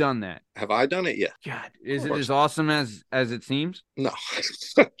 Have you done that? Have I done it? Yeah. God, is it as awesome as it seems? No.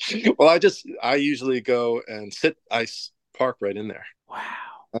 Well, I usually go and park right in there. Wow.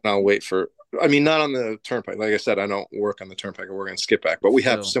 And I'll wait not on the turnpike. Like I said, I don't work on the turnpike. I work on skipback, but we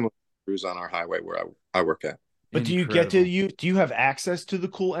have similar crews on our highway where I work at. But do you have access to the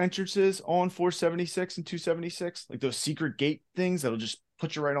cool entrances on 476 and 276? Like those secret gate things that'll just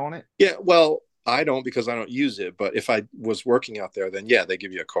put you right on it? Yeah, well, I don't because I don't use it. But if I was working out there, then yeah, they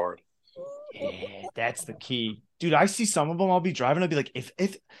give you a card. Yeah, that's the key. Dude, I see some of them I'll be driving, I'll be like,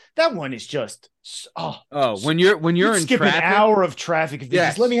 if that one is just when you're in skip traffic, an hour of traffic. If they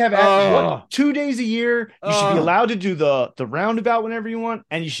just let me have 2 days a year, you should be allowed to do the roundabout whenever you want,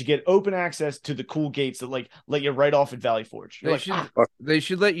 and you should get open access to the cool gates that like let you right off at Valley Forge. They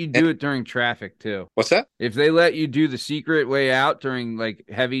should let you do it during traffic too. What's that? If they let you do the secret way out during like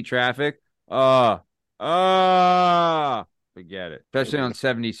heavy traffic, forget it. Especially on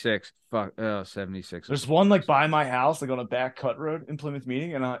 76. Fuck, 76. There's one like by my house, like on a back cut road in Plymouth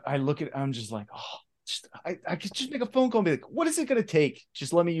Meeting, and I look at it, I'm just like, I could just make a phone call and be like, what is it going to take?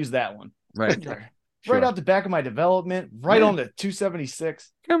 Just let me use that one. Right. Right out the back of my development, right on the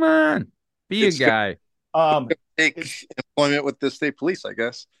 276. Come on. Be a guy. Take employment with the state police, I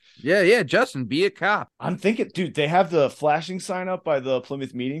guess. Yeah, Justin, be a cop. I'm thinking, dude, they have the flashing sign up by the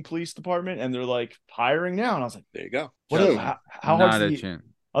Plymouth Meeting Police Department, and they're like hiring now. And I was like, there you go. How hard is it?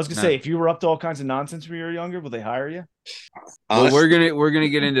 I was gonna say, if you were up to all kinds of nonsense when you were younger, would they hire you? Well, we're gonna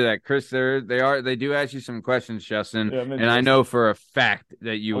get into that, Chris. They do ask you some questions, Justin, and I know for a fact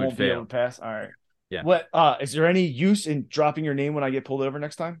that you would fail. Be able to pass. All right. Yeah. What is there any use in dropping your name when I get pulled over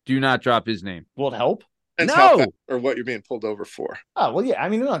next time? Do not drop his name. Will it help? No. Or what you're being pulled over for. Oh, well, yeah. I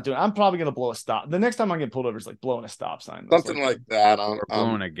mean, I'm probably gonna blow a stop. The next time I get pulled over is like blowing a stop sign. Something like that. Or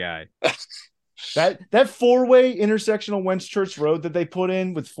blowing a guy. That four-way intersectional Wentz Church Road that they put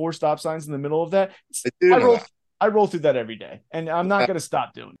in with 4 stop signs in the middle of that. I roll through that every day, and I'm not going to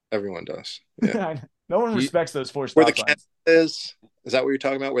stop doing it. Everyone does. Yeah. No one respects those 4 stop signs. Is that what you're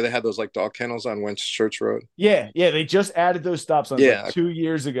talking about? Where they had those like dog kennels on Wentz Church Road? Yeah. They just added those stop signs like 2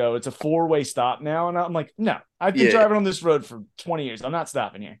 years ago. It's a 4-way stop now, and I'm like, no, I've been driving on this road for 20 years. I'm not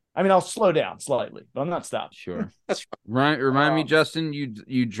stopping here. I mean, I'll slow down slightly, but I'm not stopping. Sure. That's fine. Remind me, Justin,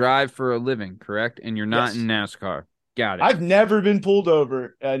 you drive for a living, correct? And you're not in NASCAR. Got it. I've never been pulled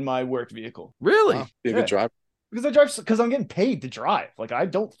over in my work vehicle. Really? Wow. You're a good driver. Because I'm getting paid to drive. Like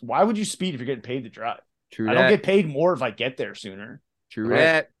why would you speed if you're getting paid to drive? True. I don't get paid more if I get there sooner. True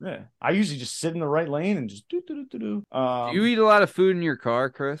that. Yeah. I usually just sit in the right lane and just do. Do you eat a lot of food in your car,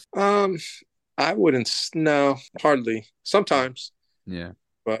 Chris? I wouldn't. No, hardly. Sometimes. Yeah.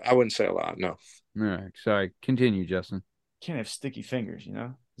 But I wouldn't say a lot. No. All right. Sorry. Continue, Justin. Can't have sticky fingers, you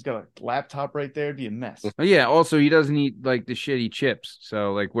know? He's got a laptop right there. It'd be a mess. Oh, yeah. Also, he doesn't eat like the shitty chips.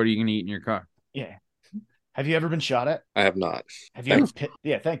 So, like, what are you going to eat in your car? Yeah. Have you ever been shot at? I have not. Have you ever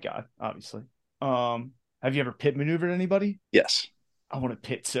Yeah, thank God, obviously. Have you ever pit maneuvered anybody? Yes. I want to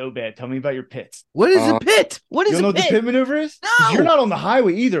pit so bad. Tell me about your pits. What is a pit? What is you don't know what the pit maneuver is? No. You're not on the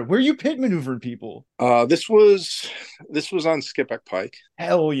highway either. Where are you pit maneuvering people? This was on Skipback Pike.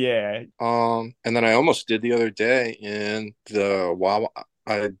 Hell yeah. And then I almost did the other day in the Wawa.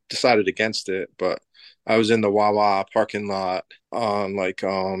 I decided against it, but I was in the Wawa parking lot on like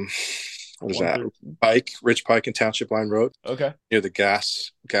what is that? Ridge Pike and Township Line Road. Okay. Near the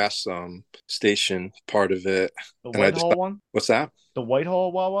gas station part of it. The Whitehall one? What's that? The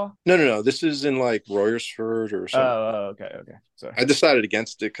Whitehall Wawa? No. This is in like Royersford or something. Oh, okay. Sorry. I decided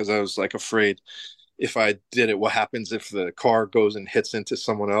against it because I was like afraid if I did it, what happens if the car goes and hits into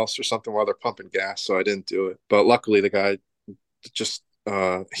someone else or something while they're pumping gas? So I didn't do it. But luckily the guy just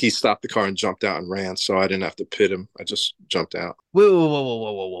he stopped the car and jumped out and ran, so I didn't have to pit him. I just jumped out. Whoa.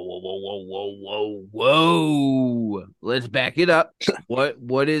 Let's back it up.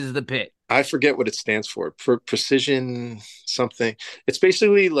 What is the pit? I forget what it stands for precision something. It's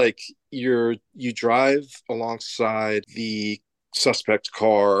basically like you drive alongside the suspect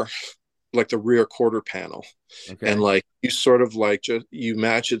car, like the rear quarter panel. Okay. And like you sort of like you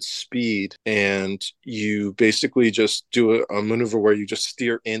match its speed and you basically just do a maneuver where you just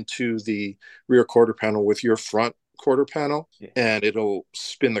steer into the rear quarter panel with your front quarter panel and it'll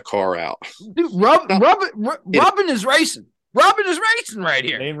spin the car out. Dude, Robin is racing. Robin is racing right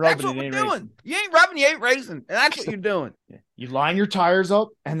here. That's what we're doing. Racing. You ain't rubbing, you ain't racing. And that's what you're doing. You line your tires up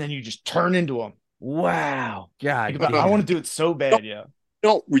and then you just turn into them. Wow. God. I want to do it so bad, yeah.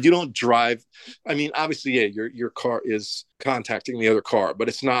 don't drive. I mean, obviously, yeah, your car is contacting the other car, but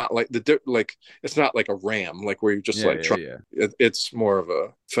it's not like it's not like a ram, like where you're just it's more of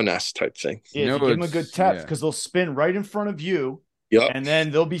a finesse type thing. Yeah, if you give them a good tap, because they'll spin right in front of you. Yep. And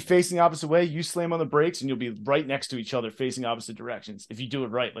then they'll be facing the opposite way. You slam on the brakes, and you'll be right next to each other, facing opposite directions. If you do it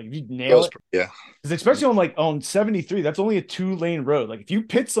right, like if you nail it, yeah. Because especially on 73, that's only a 2-lane road. Like if you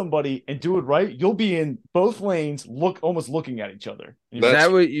pit somebody and do it right, you'll be in both lanes, almost looking at each other. Is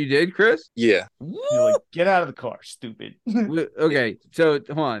that what you did, Chris? Yeah. You're like, get out of the car, stupid. Okay, so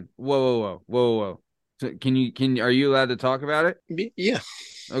hold on, whoa. So are you allowed to talk about it? Yeah.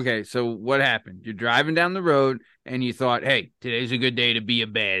 Okay, so what happened? You're driving down the road and you thought, hey, today's a good day to be a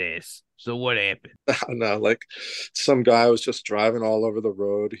badass. So what happened? No, like some guy was just driving all over the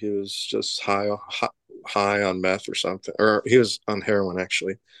road. He was just high on meth or something, or he was on heroin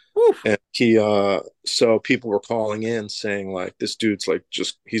actually. Oof. And so people were calling in saying like, this dude's like,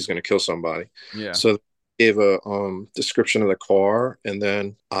 he's going to kill somebody. Yeah. So gave a description of the car, and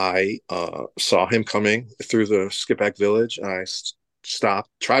then I saw him coming through the skipback village. I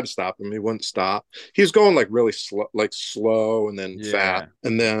tried to stop him. He wouldn't stop. He was going like really slow and then fast.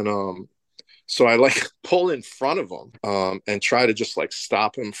 And then so I like pull in front of him and try to just like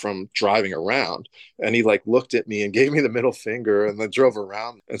stop him from driving around. And he like looked at me and gave me the middle finger and then drove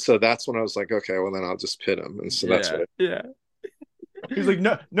around. And so that's when I was like, okay, well then I'll just pit him. And so that's what He's like,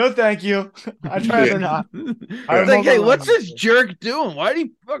 no, thank you. I'd rather not. I was like, hey, what's this jerk doing? Why did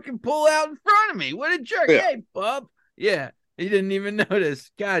he fucking pull out in front of me? What a jerk. Yeah. Hey, bub. Yeah. He didn't even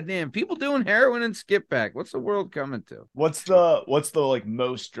notice. God damn. People doing heroin and skip back. What's the world coming to? What's the like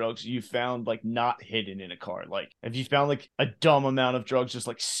most drugs you found like not hidden in a car? Like, have you found like a dumb amount of drugs just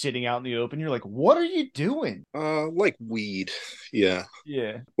like sitting out in the open? You're like, what are you doing? Like weed. Yeah.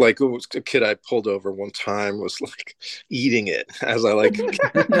 Yeah. Like it was a kid I pulled over one time was like eating it as I like he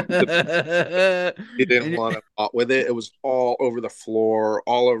didn't want to pot with it. It was all over the floor,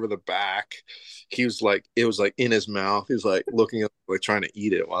 all over the back. He was like, it was like in his mouth. He was like looking at like trying to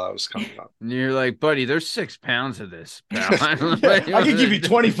eat it while I was coming up. And you're like, buddy, there's 6 pounds of this, pal. I could give you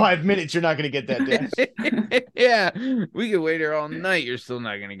 25 minutes. You're not going to get that down. Yeah. We could wait here all night. You're still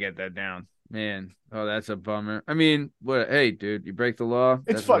not going to get that down. Man. Oh, that's a bummer. I mean, what? Hey, dude, you break the law.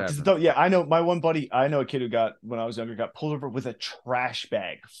 It's fucked. Yeah, I know my one buddy. I know a kid who when I was younger, got pulled over with a trash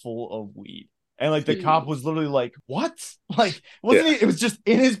bag full of weed. And like the cop was literally like, "What?" Like, wasn't he? It was just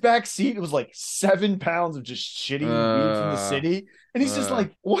in his back seat. It was like 7 pounds of just shitty weed from the city, and he's just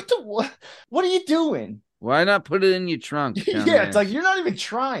like, "What are you doing? Why not put it in your trunk?" Yeah, it's like you're not even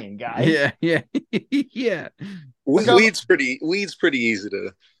trying, guy. Yeah. Yeah. Weed's pretty easy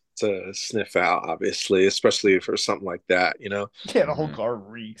to sniff out, obviously, especially for something like that, you know. Yeah, the whole car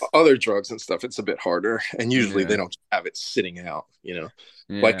reeks. Other drugs and stuff, it's a bit harder, and usually they don't have it sitting out, you know.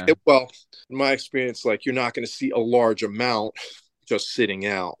 Like, in my experience, like you're not going to see a large amount just sitting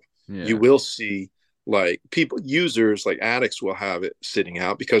out. You will see like users, like addicts, will have it sitting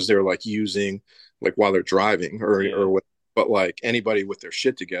out because they're like using like while they're driving or what. But like anybody with their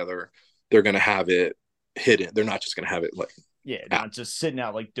shit together, they're going to have it hidden. They're not just going to have it like not just sitting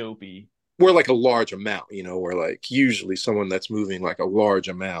out like dopey. We're like a large amount, you know, where like usually someone that's moving like a large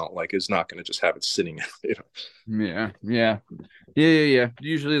amount like is not going to just have it sitting out, you know. Yeah.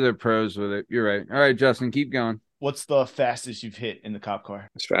 Usually they're pros with it. You're right. All right, Justin, keep going. What's the fastest you've hit in the cop car?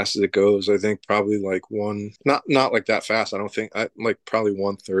 As fast as it goes, I think probably like not like that fast. I don't think like probably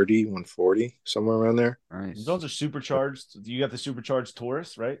 130, 140, somewhere around there. Nice. Those are supercharged. You got the supercharged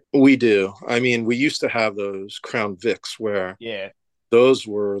Taurus, right? We do. I mean, we used to have those Crown Vics where those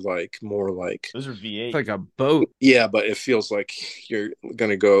were like more like those are V8. It's like a boat. Yeah, but it feels like you're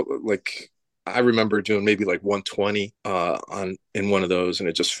gonna go like I remember doing maybe like 120 in one of those, and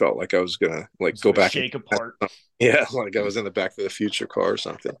it just felt like I was gonna like go back shake apart. Yeah, like I was in the Back for the Future car or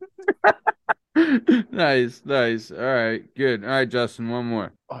something. Nice. All right, good. All right, Justin, one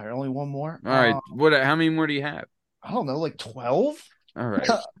more. All right, only one more. All right, how many more do you have? I don't know, like 12. All right.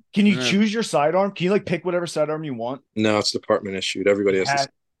 Can you choose your sidearm? Can you like pick whatever sidearm you want? No, it's department issued. Everybody has this.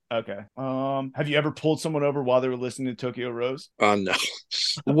 Okay. Have you ever pulled someone over while they were listening to Tokyo Rose? No.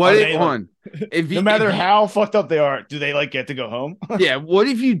 What if one? No matter how fucked up they are, do they like get to go home? Yeah. What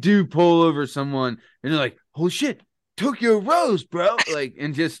if you do pull over someone and they're like, "Holy shit, Tokyo Rose, bro!" Like,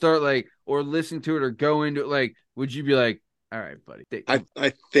 and just start like, or listen to it or go into it. Like, would you be like, "All right, buddy"?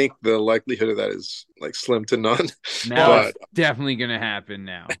 I think the likelihood of that is like slim to none. Now it's definitely gonna happen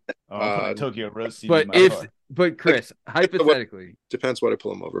now. Tokyo Rose. But Chris, hypothetically, depends what I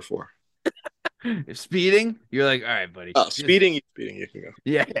pull him over for. If speeding, you're like, all right, buddy. Speeding, you can go.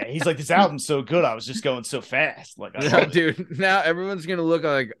 Yeah. Yeah, he's like, this album's so good. I was just going so fast. Like, I No, love it. dude. Now everyone's gonna look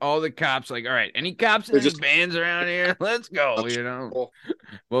like all the cops. Like, all right, any cops in They're any just- bands around here? Let's go. You know. Well,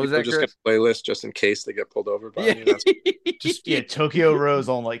 What was people that, just Chris? get a playlist just in case they get pulled over by Yeah. you. That's Just Tokyo Rose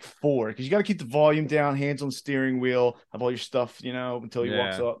on like 4 because you got to keep the volume down, hands on steering wheel, have all your stuff, until he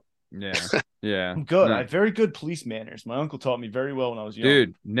walks Yeah. up. Yeah. Yeah. I'm good. No. I have very good police manners. My uncle taught me very well when I was young.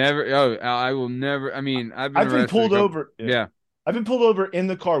 Dude, never. Oh, I will never. I mean, I've been I've been pulled over. Yeah. I've been pulled over in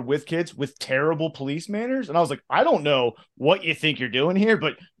the car with kids with terrible police manners, and I was like, I don't know what you think you're doing here,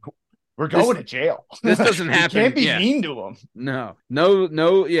 but we're going to jail. This doesn't You happen. can't be Yeah. mean to them.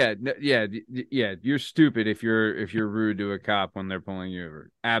 No. Yeah. You're stupid if you're rude to a cop when they're pulling you over.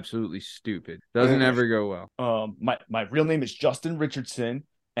 Absolutely stupid. Doesn't ever go well. My real name is Justin Richardson,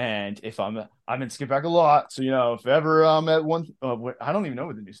 and if I'm in Skip Back a lot, so if ever I'm at one, I don't even know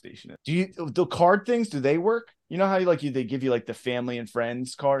what the new station is. The card things? Do they work? You know how they give you like the family and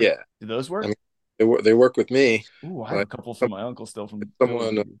friends card? Yeah. Do those work? I mean, they work with me. Ooh, I have a couple from my uncle still from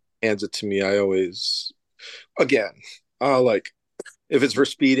Someone hands it to me. I always, again, like if it's for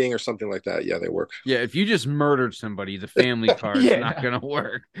speeding or something like that. Yeah, they work. Yeah, if you just murdered somebody, the family card's not gonna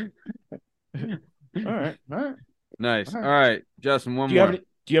work. All right. Nice. All All right, Justin. One Do you more. have any?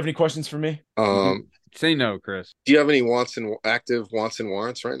 Do you have any questions for me? Say no, Chris. Do you have any active wants and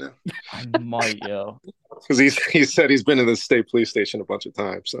warrants right now? I might, yo. Because he said he's been in the state police station a bunch of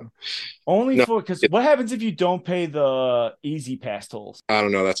times. So Only No. because what happens if you don't pay the Easy Pass tolls? I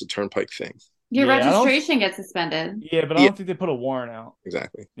don't know. That's a turnpike thing. Your Yeah, I don't- registration gets suspended. Yeah, but I don't think they put a warrant out.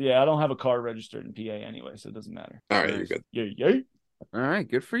 Exactly. Yeah, I don't have a car registered in PA anyway, so it doesn't matter. All right, Nice. you're good. Yeah. All right,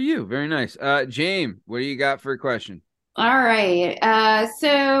 good for you. Very nice. James, what do you got for a question? All right.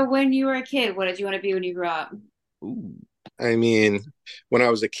 So when you were a kid, what did you want to be when you grew up? Ooh. I mean, when I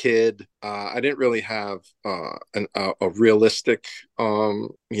was a kid, I didn't really have a realistic,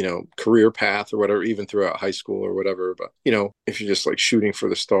 career path or whatever, even throughout high school or whatever. But if you're just like shooting for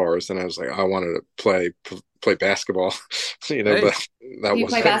the stars, then I was like, I wanted to play basketball. Hey. But that Do you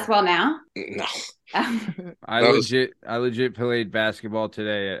was play basketball now? no. I legit played basketball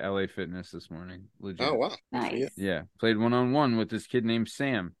today at LA Fitness this morning. Legit. Oh wow, Nice. Yeah, played 1-on-1 with this kid named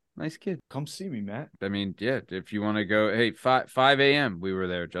Sam. Nice kid. Come see me, Matt. I mean, yeah, if you want to go, hey, 5 a.m. we were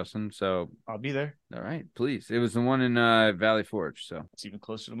there, Justin. So, I'll be there. all right, please. It was the one in Valley Forge. So, It's even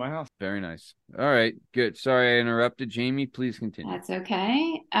closer to my house. very nice. All right, good. Sorry I interrupted. Jamie, please continue. That's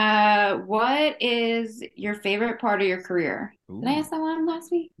okay. What is your favorite part of your career? Did I Ooh. ask that one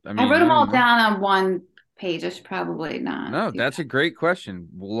last week? I mean, I wrote them all no. down on one page. I should probably not. No, do that's a that. great question.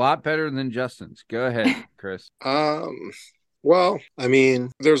 A lot better than Justin's. Go ahead, Chris. Well, I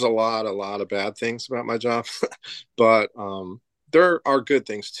mean, there's a lot of bad things about my job, but there are good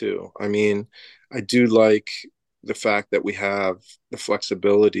things too. I mean, I do like the fact that we have the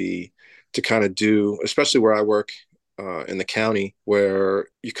flexibility to kind of do, especially where I work in the county, where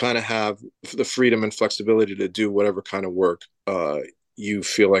you kind of have the freedom and flexibility to do whatever kind of work you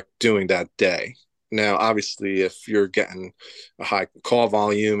feel like doing that day. Now, obviously, if you're getting a high call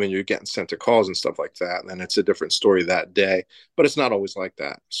volume and you're getting sent to calls and stuff like that, then it's a different story that day. But it's not always like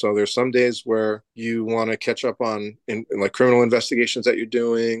that. So there's some days where you want to catch up on in like criminal investigations that you're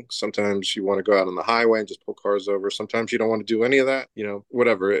doing. Sometimes you want to go out on the highway and just pull cars over. Sometimes you don't want to do any of that.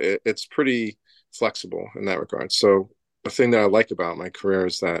 Whatever. It's pretty flexible in that regard. So the thing that I like about my career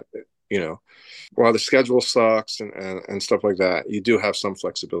is that, while the schedule sucks and stuff like that, you do have some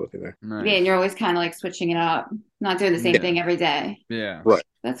flexibility there. Nice. Yeah, and you're always kind of like switching it up, not doing the same thing every day. Yeah. Right.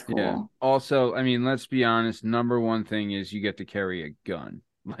 That's cool. Yeah. Also, I mean, let's be honest. Number one thing is you get to carry a gun.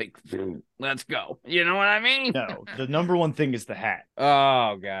 Like, let's go. You know what I mean? No, the number one thing is the hat.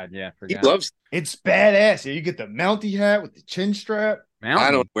 Oh God, yeah. He Forgot. loves. It's badass. Yeah, you get the Mountie hat with the chin strap. Mountain.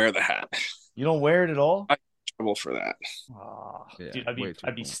 I don't wear the hat. You don't wear it at all. Trouble for that. Ah, Yeah, dude, way too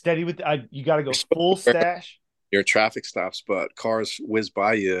I'd be cool. steady with. You got to go full stash. Your traffic stops, but cars whiz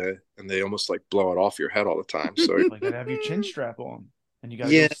by you and they almost like blow it off your head all the time. So Like, gotta have your chin strap on, and you got.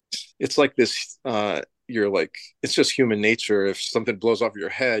 yeah, it's like this. You're like, it's just human nature. If something blows off your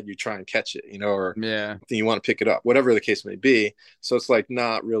head, you try and catch it, or Yeah. you want to pick it up, whatever the case may be. So it's like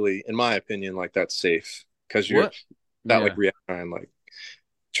not really, in my opinion, like that's safe because you're What? not Yeah. like reacting, like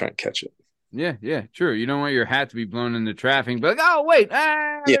try and catch it. Yeah, true. You don't want your hat to be blown into traffic, but like, oh wait,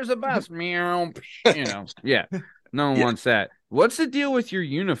 Yeah. there's a bus. Meow. Yeah. No one Yeah. wants that. What's the deal with your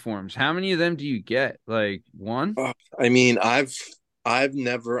uniforms? How many of them do you get? Like one? I mean, I've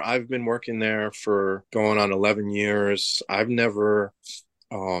been working there for going on 11 years. I've never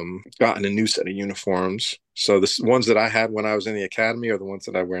gotten a new set of uniforms. So the ones that I had when I was in the academy are the ones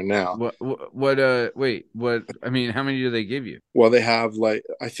that I wear now. Wait, what? I mean, how many do they give you? Well, they have like,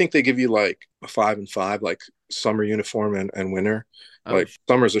 I think they give you like a 5 and 5, like summer uniform and winter. Oh, Like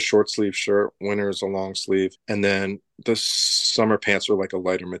summer's a short sleeve shirt, winter is a long sleeve, and then the summer pants are like a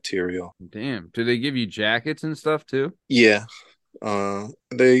lighter material. damn. Do they give you jackets and stuff too? Yeah.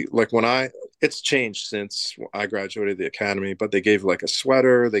 They like it's changed since I graduated the academy, but they gave like a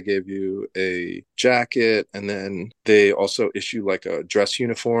sweater, they gave you a jacket, and then they also issue like a dress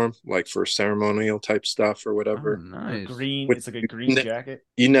uniform, like for ceremonial type stuff or Oh, whatever. nice. Green. It's like a green jacket.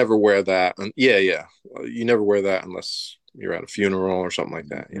 You never wear that. Yeah. You never wear that unless you're at a funeral or something like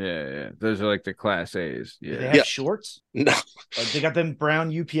that. Yeah. Those are like the class A's. Do they Yeah. have shorts? No. They got them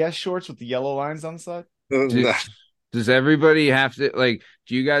brown UPS shorts with the yellow lines on the side. No. Does everybody have to like?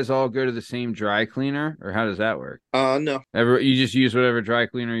 Do you guys all go to the same dry cleaner, or how does that work? No. You just use whatever dry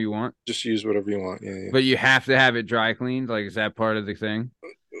cleaner you want, Just use whatever you want. Yeah. but you have to have it dry cleaned. Like, is that part of the thing?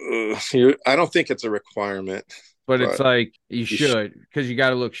 I don't think it's a requirement. But it's like you should, because you got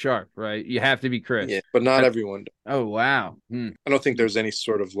to look sharp, right? You have to be crisp. Yeah, but not everyone. Oh, wow. I don't think there's any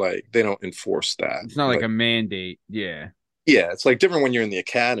sort of like, they don't enforce that. It's not like a mandate. Yeah. Yeah, it's like different when you're in the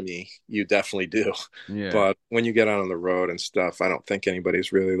academy. You definitely do. Yeah. But when you get out on the road and stuff, I don't think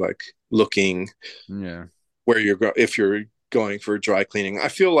anybody's really like looking where you're going. If you're going for dry cleaning, I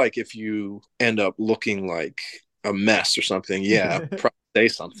feel like if you end up looking like a mess or something, probably say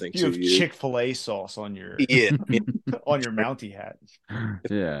something you to you. Chick-fil-A sauce on your on your Mountie hat.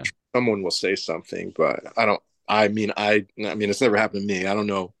 Yeah. Someone will say something, but I don't. I mean, it's never happened to me. I don't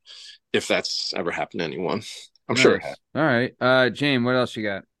know if that's ever happened to anyone. I'm sure it has. All right. Jane, what else you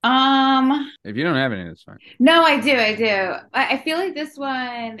got? If you don't have any, that's fine. No, I do. I feel like this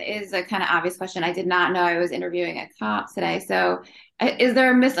one is a kind of obvious question. I did not know I was interviewing a cop today. So is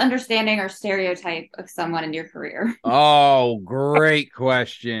there a misunderstanding or stereotype of someone in your career? Oh, great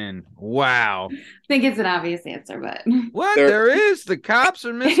question. Wow. I think it's an obvious answer, but What? There is. The cops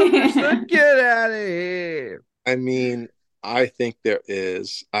are misunderstood. Get out of here. I mean, I think there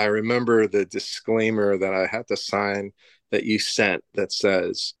is. I remember the disclaimer that I had to sign that you sent that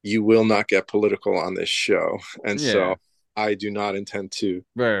says you will not get political on this show. And so I do not intend to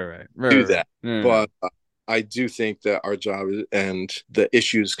do that. But I do think that our job and the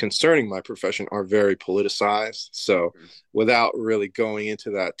issues concerning my profession are very politicized. So without really going into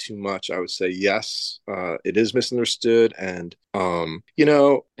that too much, I would say, yes, it is misunderstood. And,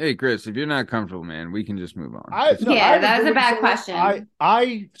 hey, Chris, if you're not comfortable, man, we can just move on. that was a bad question.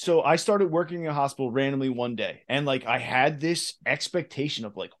 I started working in a hospital randomly one day, and like I had this expectation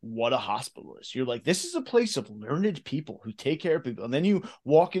of like what a hospital is. You're like, this is a place of learned people who take care of people. And then you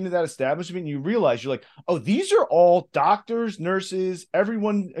walk into that establishment and you realize you're like, oh, these are all doctors, nurses,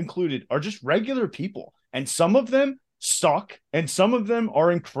 everyone included are just regular people. And some of them suck and some of them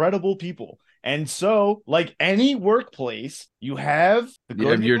are incredible people. And so, like any workplace, you have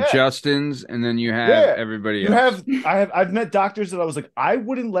your Justins, and then you have everybody else. I've met doctors that I was like, I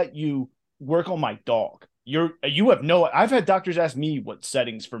wouldn't let you work on my dog. You have no. I've had doctors ask me what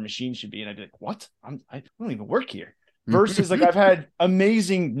settings for machines should be, and I'd be like, what? I don't even work here. Versus like I've had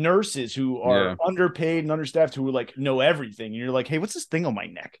amazing nurses who are underpaid and understaffed who like know everything, and you're like, hey, what's this thing on my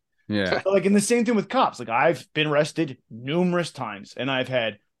neck? Yeah. So, like, and the same thing with cops. Like I've been arrested numerous times, and I've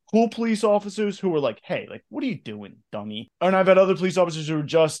had cool police officers who were like, hey, like, what are you doing, dummy? And I've had other police officers who are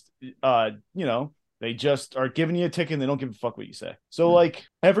just, they just are giving you a ticket and they don't give a fuck what you say. So, like,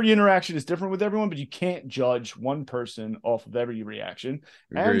 every interaction is different with everyone, but you can't judge one person off of every reaction.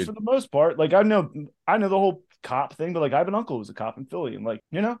 Agreed. And for the most part, like, I know the whole cop thing, but, like, I have an uncle who's a cop in Philly. And, like,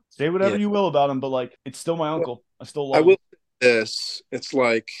 say whatever you will about him, but, like, it's still my uncle. I still love him. It's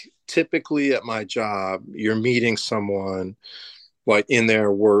like, typically at my job, you're meeting someone like in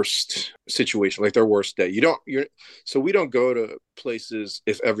their worst situation, like their worst day. So we don't go to places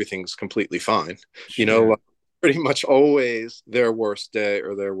if everything's completely fine. Sure. Like pretty much always their worst day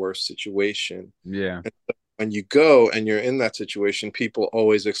or their worst situation. Yeah. And so when you go and you're in that situation, people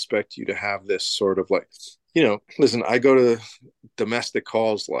always expect you to have this sort of like, listen, I go to domestic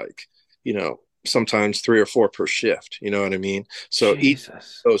calls like, sometimes 3 or 4 per shift, you know what I mean? So each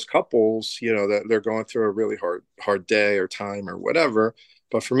those couples, that they're going through a really hard day or time or whatever.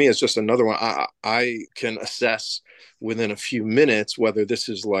 But for me, it's just another one. I can assess within a few minutes whether this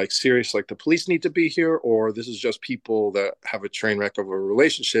is like serious, like the police need to be here, or this is just people that have a train wreck of a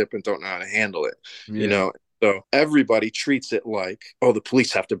relationship and don't know how to handle it, So everybody treats it like, oh, the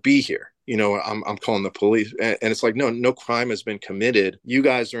police have to be here. I'm calling the police, and it's like, no crime has been committed. You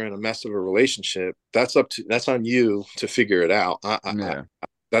guys are in a mess of a relationship. That's on you to figure it out.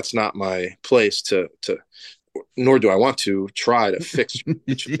 that's not my place to nor do I want to try to fix your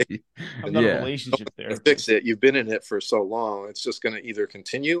situation. I'm not a Yeah. relationship To therapist. fix it. You've been in it for so long. It's just going to either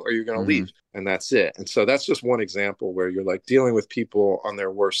continue or you're going to Mhm. leave. And that's it. And so that's just one example where you're like dealing with people on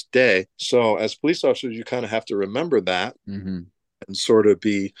their worst day. So as police officers, you kind of have to remember that Mhm. and sort of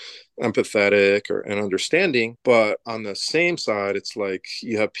be empathetic and understanding. But on the same side, it's like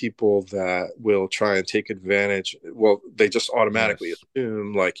you have people that will try and take advantage. Well, they just automatically Yes.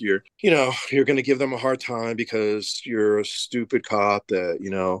 assume like you're going to give them a hard time because you're a stupid cop that,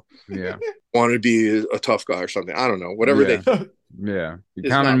 Yeah. wanted to be a tough guy or something. I don't know. Whatever Yeah. they Yeah. The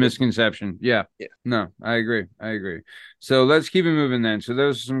is common not. misconception. Yeah. Yeah. No, I agree. So let's keep it moving then. So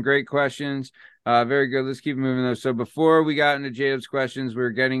those are some great questions. Very good. Let's keep it moving though. So before we got into Jacob's questions, we are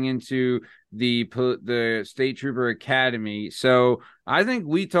getting into the State Trooper Academy. So I think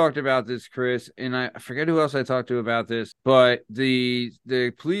we talked about this, Chris, and I forget who else I talked to about this, but the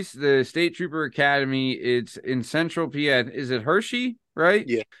State Trooper Academy, it's in Central PA. Is it Hershey, right?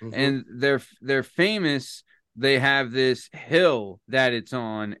 Yeah. Mm-hmm. And they're famous. They have this hill that it's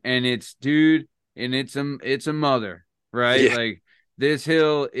on, and it's a mother, right? Yeah. Like this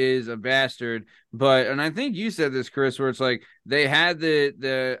hill is a bastard. And I think you said this, Chris, where it's like they had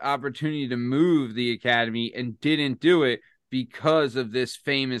the opportunity to move the academy and didn't do it because of this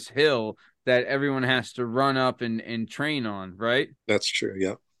famous hill that everyone has to run up and train on, right? That's true.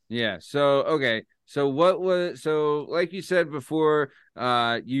 Yeah. Yeah. So okay. So like you said before,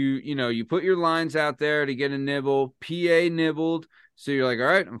 you put your lines out there to get a nibble. PA nibbled. So you're like, all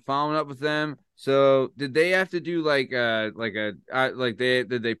right, I'm following up with them. So did they have to do did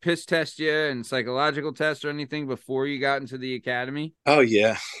they piss test you and psychological test or anything before you got into the academy? Oh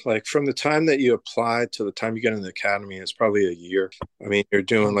yeah. Like from the time that you apply to the time you get in the academy, it's probably a year. I mean, you're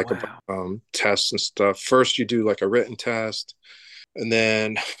doing Oh, wow. a tests and stuff. First, you do like a written test. And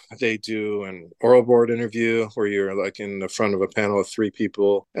then they do an oral board interview where you're like in the front of a panel of 3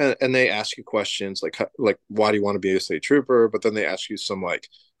 people, and they ask you questions like why do you want to be a state trooper? But then they ask you some like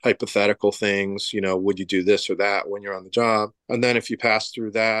hypothetical things, would you do this or that when you're on the job? And then if you pass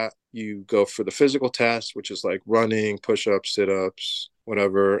through that, you go for the physical test, which is like running, push-ups, sit-ups,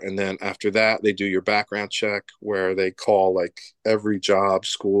 whatever. And then after that, they do your background check where they call like every job,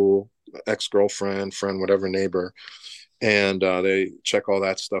 school, ex-girlfriend, friend, whatever, neighbor, and they check all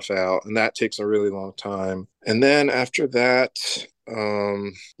that stuff out, and that takes a really long time. And then after that,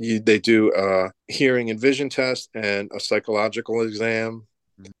 they do a hearing and vision test and a psychological exam,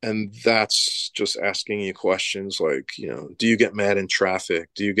 and that's just asking you questions like, do you get mad in traffic?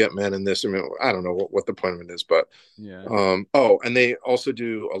 Do you get mad in this? I mean, I don't know what the point of it is, but Yeah. and they also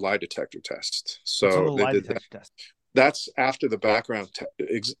do a lie detector test. So they did that. Test? That's after the background.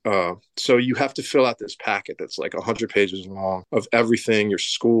 So you have to fill out this packet that's like 100 pages long of everything: your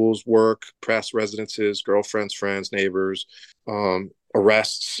schools, work, press, residences, girlfriends, friends, neighbors,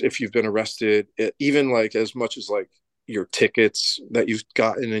 arrests if you've been arrested, even like as much as like your tickets that you've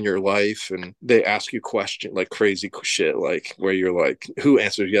gotten in your life. And they ask you questions like crazy shit, like where you're like, who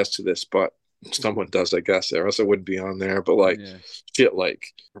answered yes to this? But someone does, I guess, or else it wouldn't be on there. But like shit, like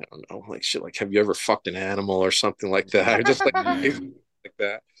I don't know, like shit, like have you ever fucked an animal or something like that? Or just like like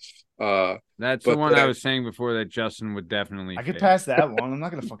that. That's the one I was saying before that Justin would definitely. I could pass that one. I'm not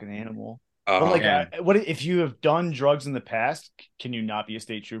gonna fuck an animal. But like, what if you have done drugs in the past? Can you not be a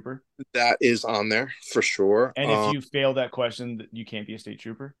state trooper? That is on there for sure. And if you fail that question, you can't be a state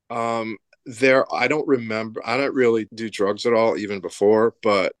trooper. I don't remember. I don't really do drugs at all, even before.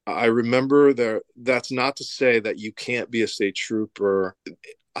 But I remember there. That's not to say that you can't be a state trooper.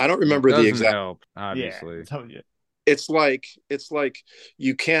 I don't remember the exact. Help, obviously. Yeah, it's like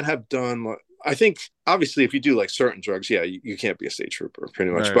you can't have done. I think obviously if you do like certain drugs, you can't be a state trooper pretty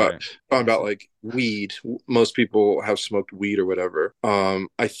much. But talking about like weed, most people have smoked weed or whatever.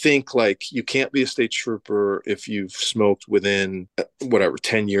 I think like you can't be a state trooper if you've smoked within whatever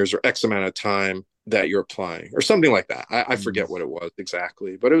 10 years or X amount of time that you're applying or something like that. I forget what it was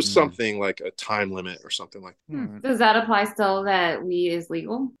exactly, but it was something like a time limit or something like that. Does that apply still that weed is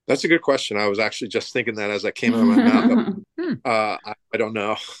legal? That's a good question. I was actually just thinking that as I came out of my mouth. I don't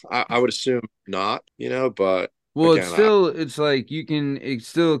know. I would assume not, but well, again, it's like it's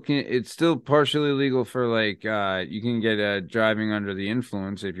still partially legal for like you can get driving under the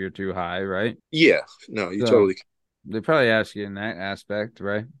influence if you're too high, right? Yeah, no, you totally can. They probably ask you in that aspect,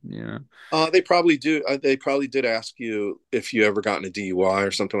 right? They probably do. They probably did ask you if you ever gotten a DUI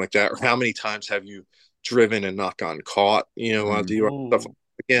or something like that, or how many times have you driven and not gotten caught, on DUI stuff.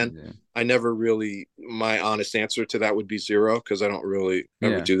 Again, I never really, my honest answer to that would be 0 because I don't really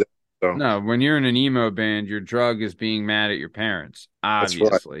ever do that. So No, when you're in an emo band, your drug is being mad at your parents, that's right.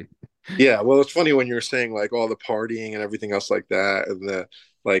 obviously. Yeah, well, it's funny when you were saying like all the partying and everything else like that, and the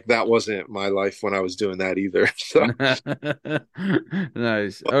like that wasn't my life when I was doing that either. So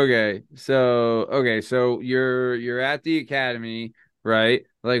Nice. Okay, so you're at the academy, right?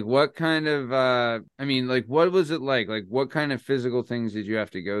 Like what kind of I mean, like what was it like? Like what kind of physical things did you have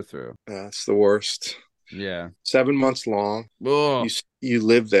to go through? that's the worst. Yeah. 7 months long. Oh. You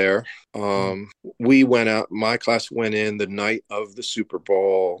live there. We went out. My class went in the night of the Super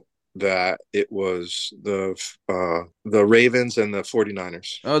Bowl. That it was the Ravens and the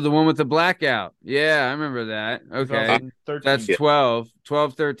 49ers. Oh, the one with the blackout. Yeah, I remember that. Okay. That's 2013. Yeah,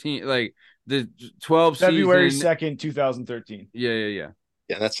 12, 13, like the 12 February season. 2nd, 2013. Yeah.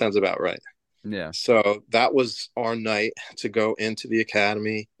 yeah, that sounds about right. Yeah. So that was our night to go into the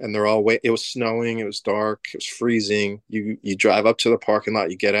academy, and they're all wait. It was snowing, it was dark, it was freezing. You drive up to the parking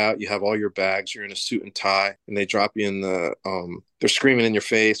lot, you get out, you have all your bags, you're in a suit and tie, and they drop you in the. They're screaming in your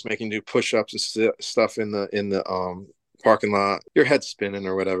face, making you do push-ups and stuff in the parking lot. Your head's spinning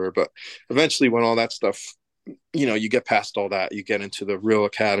or whatever. But eventually, when all that stuff, you get past all that, you get into the real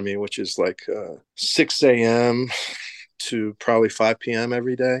academy, which is like 6 a.m. to probably 5 p.m.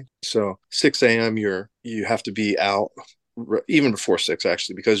 every day. So 6 a.m. you have to be out even before 6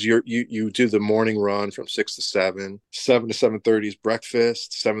 actually, because you do the morning run from 6 to 7. 7 to 7:30 is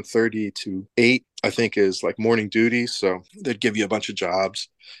breakfast. 7:30 to 8 I think is like morning duty. So they'd give you a bunch of jobs.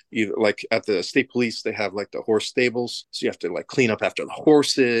 Either like at the state police, they have like the horse stables. So you have to like clean up after the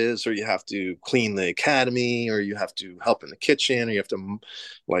horses, or you have to clean the academy, or you have to help in the kitchen, or you have to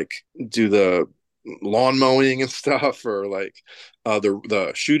like do the lawn mowing and stuff, or like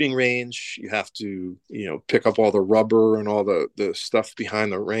the shooting range. You have to pick up all the rubber and all the stuff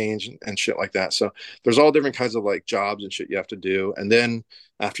behind the range and shit like that. So there's all different kinds of like jobs and shit you have to do. And then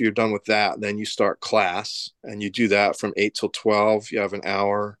after you're done with that, then you start class, and you do that from 8 till 12. You have an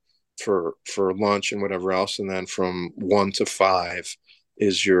hour for lunch and whatever else, and then from 1 to 5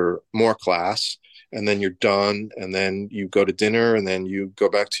 is your more class, and then you're done, and then you go to dinner, and then you go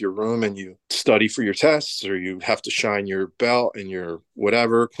back to your room and you study for your tests, or you have to shine your belt and your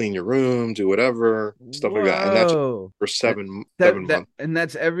whatever, clean your room, do whatever stuff like that. And that's Whoa. for That, 7 months. and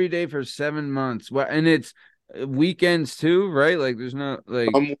that's every day for 7 months. Well, and it's weekends too, right? Like there's no like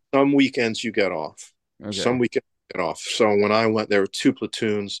Some weekends you get off. okay. Some weekends you get off. So when I went, there were two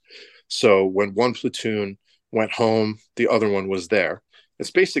platoons. So when one platoon went home, the other one was there.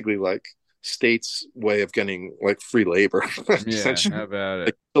 It's basically like state's way of getting like free labor. Yeah, Essentially. how about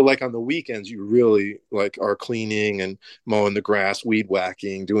it? So like on the weekends, you really like are cleaning and mowing the grass, weed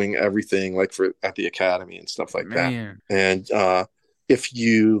whacking, doing everything like for at the academy and stuff like that. Man. And if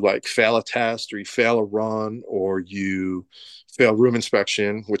you like fail a test, or you fail a run, or you fail room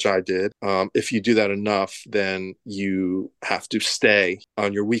inspection, which I did, if you do that enough, then you have to stay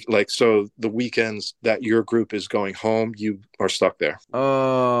on your week. Like, so the weekends that your group is going home, you are stuck there.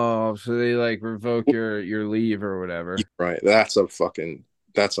 Oh, so they like revoke your leave or whatever. Right. That's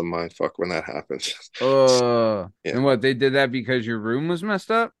a mind fuck when that happens. Oh, Yeah. and what they did that because your room was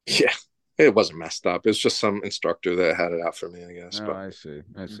messed up? Yeah. It wasn't messed up. It's just some instructor that had it out for me, I guess. Oh, But I see.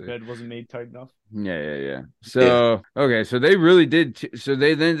 Your bed wasn't made tight enough. Yeah. So, okay, so they really did. So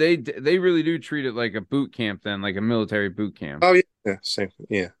they really do treat it like a boot camp, then, like a military boot camp. oh yeah, same.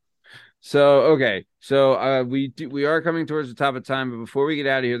 Yeah. So, okay, so we are coming towards the top of time, but before we get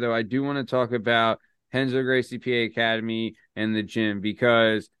out of here, though, I do want to talk about Henzo Gracie PA Academy and the gym,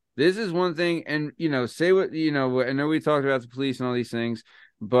 because this is one thing. And say what I know we talked about the police and all these things.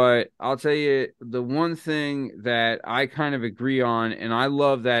 But I'll tell you, the one thing that I kind of agree on, and I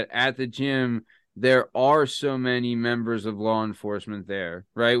love that at the gym, there are so many members of law enforcement there,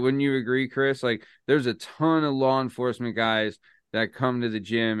 right? Wouldn't you agree, Chris? Like, there's a ton of law enforcement guys that come to the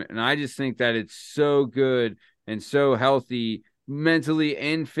gym, and I just think that it's so good and so healthy mentally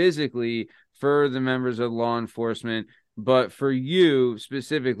and physically for the members of law enforcement. But for you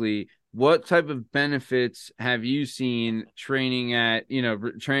specifically, what type of benefits have you seen training at,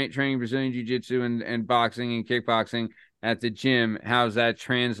 training Brazilian Jiu-Jitsu and boxing and kickboxing at the gym? How's that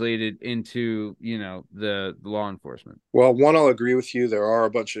translated into, the law enforcement? Well, one, I'll agree with you. There are a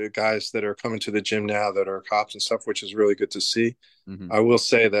bunch of guys that are coming to the gym now that are cops and stuff, which is really good to see. Mm-hmm. I will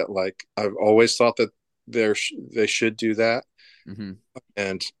say that, like, I've always thought that they should do that. Mm-hmm.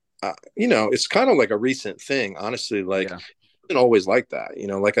 And, it's kind of like a recent thing, honestly. Like, Yeah. always like that,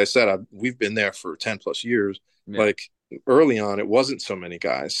 like I said, we've been there for 10 plus years. Yeah. Like, early on it wasn't so many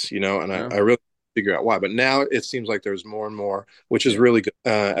guys, and Yeah. I really figure out why, but now it seems like there's more and more, which is really good.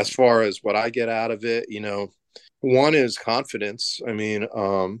 As far as what I get out of it, One is confidence. I mean,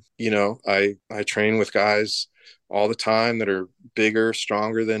 I train with guys all the time that are bigger,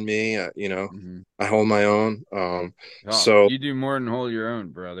 stronger than me. I hold my own. Oh, So you do more than hold your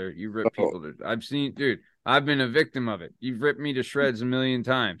own, brother. You rip people to. I've seen, dude. I've been a victim of it. You've ripped me to shreds a million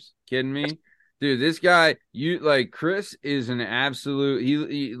times. Kidding me, dude? This guy, you like Chris, is an absolute.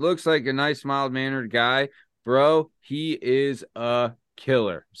 He looks like a nice, mild mannered guy, bro. He is a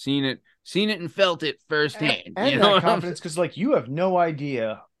killer. Seen it, and felt it firsthand. And You know that what I'm confidence, because like you have no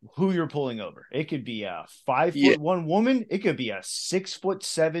idea who you're pulling over. It could be a yeah, 5'1" woman. It could be a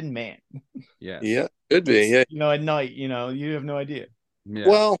 6'7" man. Yes. yeah, could be. Yeah. At night, you have no idea. Yeah.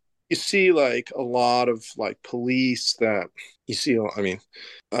 Well, you see like a lot of like police that you see. I mean,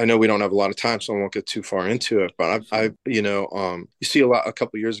 I know we don't have a lot of time, so I won't get too far into it. But you see a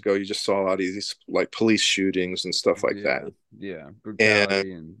couple of years ago, you just saw a lot of these like police shootings and stuff like Yeah. that. Yeah. And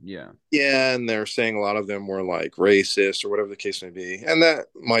Brutality and yeah. yeah, and they're saying a lot of them were like racist or whatever the case may be. And that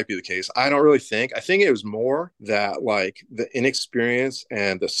might be the case. I don't really think. I think it was more that like the inexperience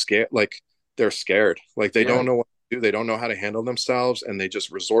and the scare, like they're scared. Like they Yeah. don't know what to do. They don't know how to handle themselves and they just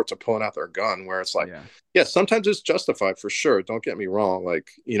resort to pulling out their gun where it's like, Yeah. yeah, sometimes it's justified for sure. Don't get me wrong. Like,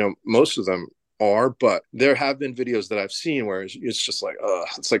 most of them are, but there have been videos that I've seen where it's just like,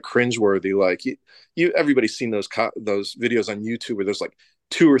 it's like cringeworthy. Like everybody's seen those videos on YouTube where there's like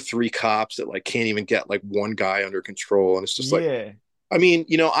two or three cops that like can't even get like one guy under control, and it's just like, Yeah. I mean,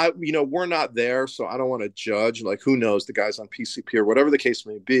 we're not there, so I don't want to judge. Like, who knows, the guy's on PCP or whatever the case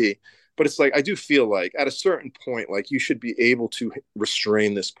may be. But it's like I do feel like at a certain point, like you should be able to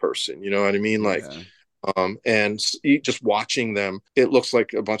restrain this person. You know what I mean? Like, Yeah. and just watching them, it looks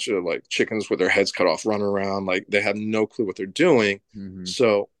like a bunch of like chickens with their heads cut off running around, like they have no clue what they're doing. Mm-hmm.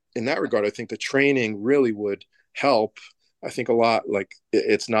 So in that regard, I think the training really would help. I think a lot, like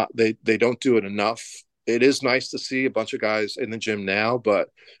it's not, they don't do it enough. It is nice to see a bunch of guys in the gym now, but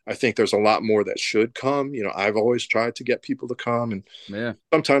I think there's a lot more that should come. I've always tried to get people to come, and Yeah.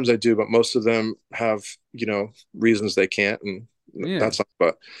 sometimes I do, but most of them have, reasons they can't. And Yeah.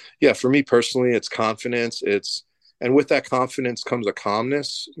 but yeah, for me personally, it's confidence. And with that confidence comes a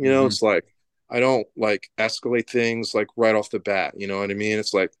calmness. Mm-hmm. It's like, I don't like escalate things like right off the bat. You know what I mean?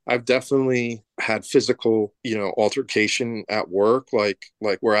 It's like I've definitely had physical, altercation at work, like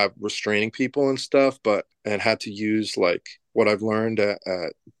where I'm restraining people and stuff, and had to use like what I've learned at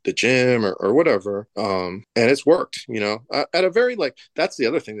the gym or whatever. And it's worked, at a very like, that's the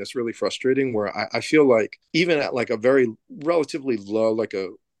other thing that's really frustrating where I feel like even at like a very relatively low, like a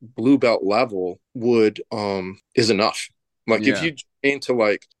blue belt level is enough. Like if you train to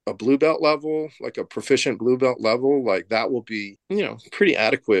like a blue belt level, like a proficient blue belt level, like that will be, pretty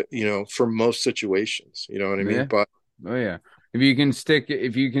adequate, for most situations. You know what I mean? Yeah. But Oh yeah. If you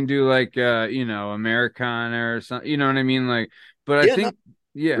can do like Americana or something, you know what I mean? Like, but I yeah, think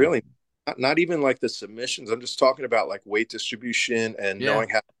really, not even like the submissions. I'm just talking about like weight distribution and knowing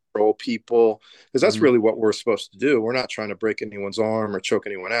how to control people, because that's really what we're supposed to do. We're not trying to break anyone's arm or choke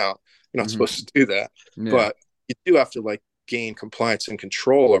anyone out. You're not supposed to do that. Yeah. But you do have to like gain compliance and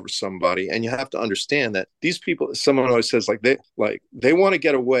control over somebody, and you have to understand that these people, someone always says like they want to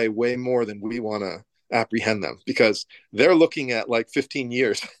get away way more than we want to apprehend them, because they're looking at like 15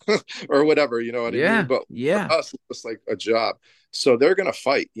 years or whatever, you know what I mean? But for us, it's just like a job. So they're going to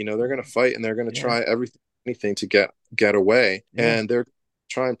fight, they're going to fight, and they're going to try anything to get away. And they're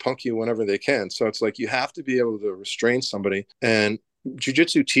try and punk you whenever they can. So it's like, you have to be able to restrain somebody. And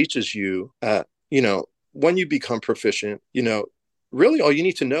jiu-jitsu teaches you, when you become proficient, really all you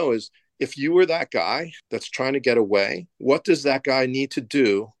need to know is, if you were that guy that's trying to get away, what does that guy need to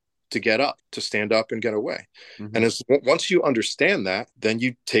do to get up, to stand up and get away? And once you understand that, then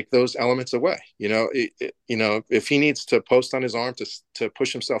you take those elements away. If he needs to post on his arm to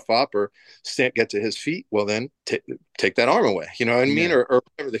push himself up or get to his feet, well, then take that arm away. You know what I mean? Or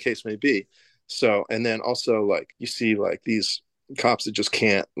whatever the case may be. So, and then also like you see like these cops that just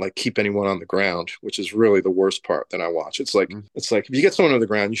can't like keep anyone on the ground, which is really the worst part that I watch. It's like if you get someone on the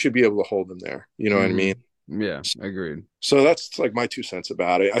ground, you should be able to hold them there. You know what I mean? Yeah, agreed. So that's like my 2 cents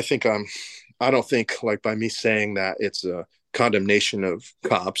about it. I don't think like by me saying that it's a condemnation of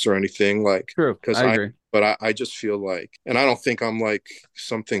cops or anything, like, true, because I agree. But I just feel like, and I don't think I'm like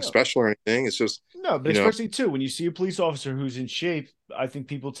something special or anything. It's just, no, but especially too, when you see a police officer who's in shape, I think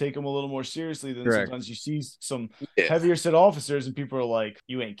people take him a little more seriously than sometimes you see some heavier set officers and people are like,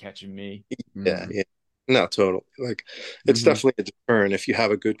 you ain't catching me. Yeah. No, totally. Like, it's definitely a deterrent if you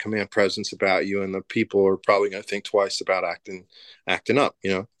have a good command presence about you, and the people are probably going to think twice about acting up.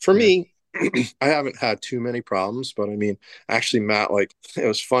 For me, I haven't had too many problems, but I mean, actually, Matt, like, it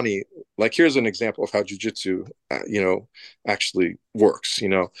was funny. like, here's an example of how jujitsu, actually works.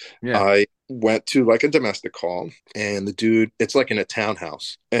 Yeah. I went to like a domestic call, and the dude, it's like in a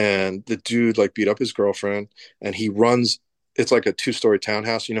townhouse, and the dude like beat up his girlfriend, and he runs. It's like a 2-story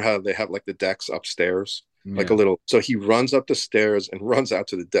townhouse. You know how they have like the decks upstairs, like a Yeah. little. So he runs up the stairs and runs out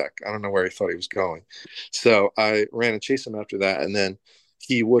to the deck. I don't know where he thought he was going. So I ran and chased him after that, and then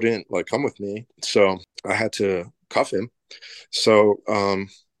he wouldn't like come with me. So I had to cuff him. So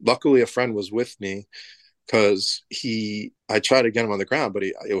luckily a friend was with me, because I tried to get him on the ground, but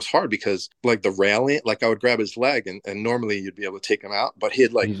it was hard because like the railing, like I would grab his leg, and normally you'd be able to take him out, but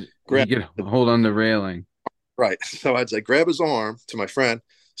he'd like He grab. could hold on the railing. Right. So I'd like grab his arm to my friend.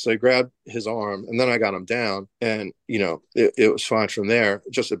 So I grabbed his arm, and then I got him down, and it was fine from there.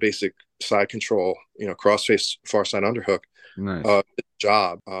 Just a basic side control, crossface far side underhook. Nice.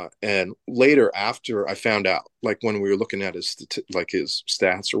 Job. And later, after I found out, like when we were looking at his his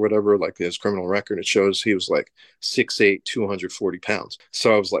stats or whatever, like his criminal record, it shows he was like 6'8", 240 pounds.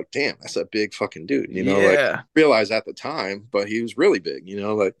 So I was like, damn, that's a big fucking dude, like realized at the time, but he was really big,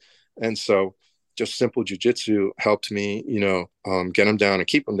 like, and so just simple jujitsu helped me, get him down and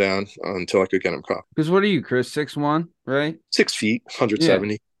keep him down until I could get him caught. Because what are you, Chris? 6'1", right? 6 feet,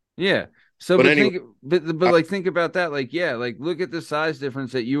 170. Yeah. So, But but anyway, like think about that. Like, yeah, like look at the size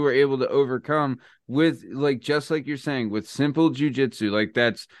difference that you were able to overcome with, like, just like you're saying, with simple jujitsu. Like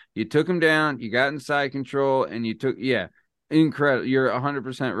you took him down, you got inside control, and incredible. You're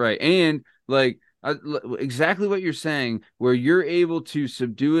 100% right. And like, exactly what you're saying, where you're able to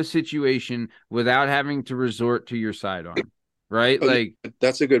subdue a situation without having to resort to your sidearm, right? Like,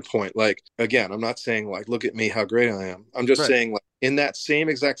 that's a good point. Like, again, I'm not saying like, look at me, how great I am. I'm just saying, like, in that same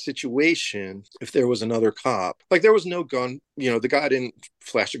exact situation, if there was another cop, like there was no gun, the guy didn't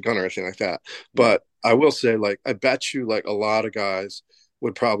flash a gun or anything like that. But I will say, like, I bet you like a lot of guys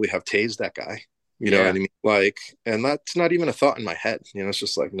would probably have tased that guy. You know what I mean? Like, and that's not even a thought in my head. It's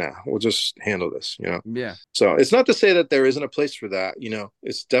just like, nah, we'll just handle this, Yeah. So it's not to say that there isn't a place for that.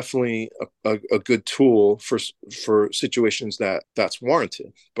 It's definitely a good tool for situations that's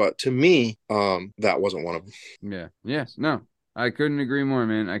warranted. But to me, that wasn't one of them. Yeah. Yeah. No, I couldn't agree more,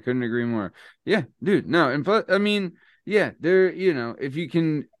 man. I couldn't agree more. Yeah, dude. No, and but I mean, yeah, if you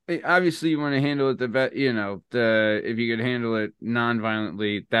can, obviously you want to handle it the best, if you could handle it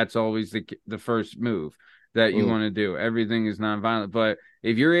non-violently, that's always the first move that you want to do. Everything is non-violent, but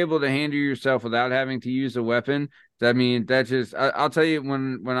if you're able to handle yourself without having to use a weapon, I mean, that just, I'll tell you,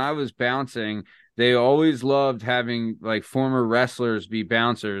 when I was bouncing, they always loved having like former wrestlers be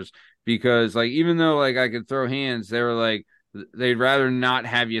bouncers, because like, even though like I could throw hands, they were like, they'd rather not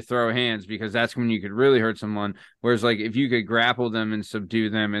have you throw hands, because that's when you could really hurt someone. Whereas like if you could grapple them and subdue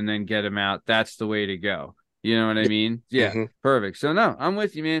them and then get them out, that's the way to go. You know what I mean? Yeah, perfect. So no, I'm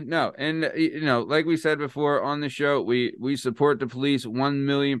with you, man. No, and like we said before on the show, we support the police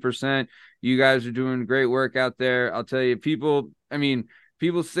 1,000,000%. You guys are doing great work out there. I'll tell you, people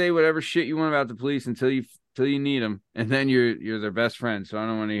say whatever shit you want about the police until you need them, and then you're their best friend. So I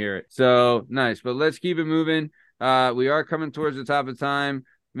don't want to hear it. So nice, but let's keep it moving. We are coming towards the top of time,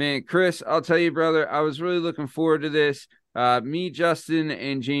 man. Chris, I'll tell you, brother, I was really looking forward to this. Me, Justin,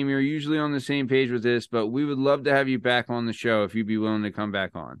 and Jamie are usually on the same page with this, but we would love to have you back on the show if you'd be willing to come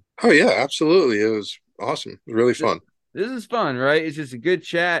back on. Oh yeah, absolutely. It was awesome. Really fun. This is fun, right? It's just a good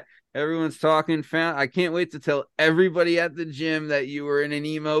chat. Everyone's talking. I can't wait to tell everybody at the gym that you were in an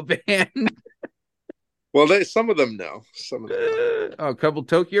emo band. Well, some of them know. Some of them know. A couple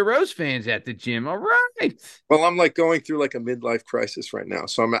Tokyo Rose fans at the gym. All right. Well, I'm like going through like a midlife crisis right now.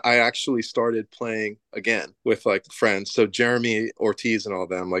 So I actually started playing again with like friends. So Jeremy Ortiz and all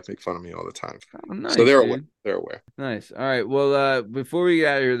them like make fun of me all the time. Oh, nice, so they're dude. aware. They're aware. Nice. All right. Well, before we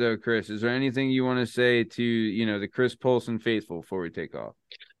get out of here though, Chris, is there anything you want to say to, the Chris Poulsen faithful before we take off?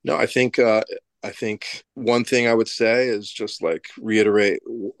 No, I think one thing I would say is just like reiterate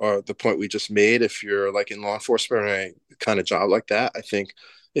the point we just made. If you're like in law enforcement or a kind of job like that, I think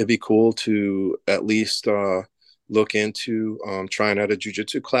it'd be cool to at least look into trying out a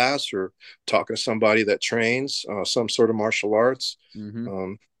jiu-jitsu class or talking to somebody that trains some sort of martial arts.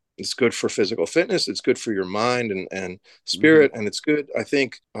 It's good for physical fitness. It's good for your mind and spirit. And it's good, I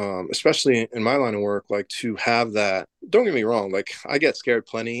think, especially in my line of work, like to have that. Don't get me wrong. Like I get scared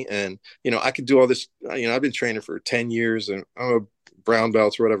plenty and, I could do all this, I've been training for 10 years and I'm a brown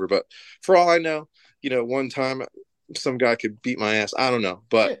belt or whatever, but for all I know, one time some guy could beat my ass. I don't know,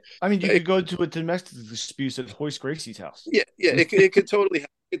 but yeah. I mean, you could go to a domestic dispute at Hoist Gracie's house. Yeah. It could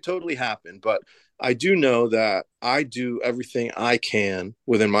totally happen. But I do know that I do everything I can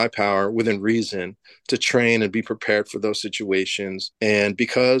within my power, within reason, to train and be prepared for those situations. And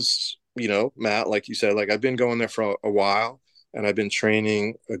because Matt, like you said, like I've been going there for a while and I've been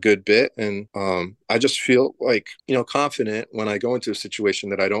training a good bit. And I just feel like, confident when I go into a situation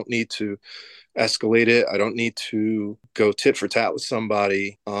that I don't need to escalate it. I don't need to go tit for tat with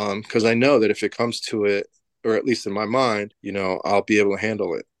somebody because I know that if it comes to it, or at least in my mind, I'll be able to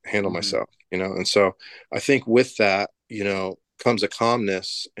handle myself, And so I think with that, comes a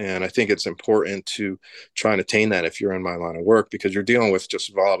calmness. And I think it's important to try and attain that if you're in my line of work, because you're dealing with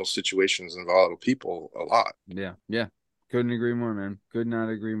just volatile situations and volatile people a lot. Yeah. Yeah. Couldn't agree more, man. Could not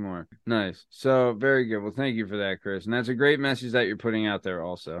agree more. Nice. So very good. Well, thank you for that, Chris. And that's a great message that you're putting out there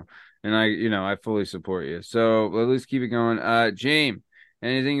also. And I fully support you. So let's keep it going. James,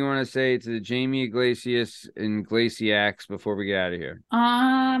 anything you want to say to the Jamie Iglesias and Glaciacs before we get out of here?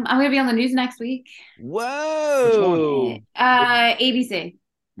 I'm gonna be on the news next week. Whoa. ABC.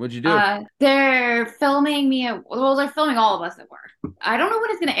 What'd you do? They're filming me they're filming all of us at work. I don't know when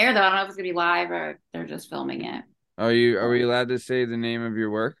it's gonna air though. I don't know if it's gonna be live or they're just filming it. Are we allowed to say the name of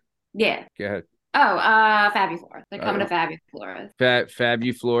your work? Yeah. Go ahead. Oh, Fabuflorist. They're coming to Fabuflorist.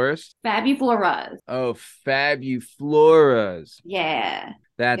 Fabuflorist? Fabufloras. Oh, Fabufloras. Yeah.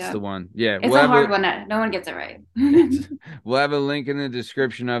 That's the one. Yeah. It's a hard one. No one gets it right. We'll have a link in the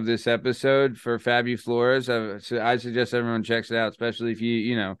description of this episode for Fabufloras. So I suggest everyone checks it out, especially if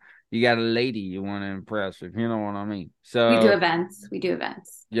you got a lady you want to impress, if you know what I mean. So we do events.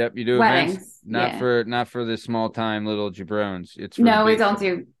 Yep, you do weddings. Events. Not for the small time little jabrones. It's for we don't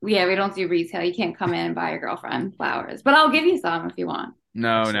do retail. You can't come in and buy your girlfriend flowers, but I'll give you some if you want.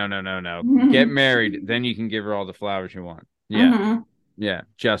 No. Get married, then you can give her all the flowers you want. Yeah. Mm-hmm. Yeah.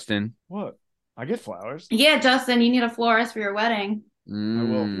 Justin. What? I get flowers. Yeah, Justin, you need a florist for your wedding. I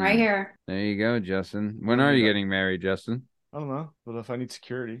will. Right here. There you go, Justin. When are you getting married, Justin? I don't know, but if I need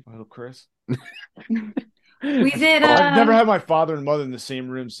security, I'll help Chris. We did. I've never had my father and mother in the same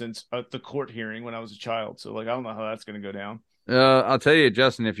room since the court hearing when I was a child. So I don't know how that's going to go down. I'll tell you,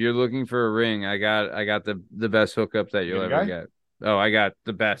 Justin, if you're looking for a ring, I got the best hookup that you'll ever get. Oh, I got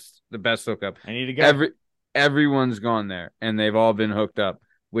the best hookup. I need to get everyone's gone there and they've all been hooked up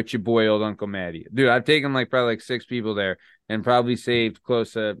with your boy, old Uncle Matty. Dude, I've taken probably 6 people there and probably saved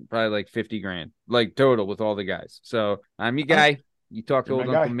close to probably $50,000, total with all the guys. So I'm your guy. You talk to old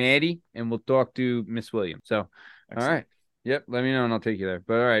Uncle Matty and we'll talk to Miss Williams. So, excellent. All right. Yep. Let me know and I'll take you there.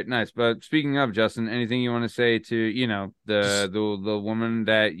 But all right. Nice. But speaking of, Justin, anything you want to say to, the woman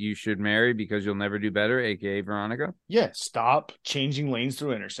that you should marry because you'll never do better, AKA Veronica? Yeah. Stop changing lanes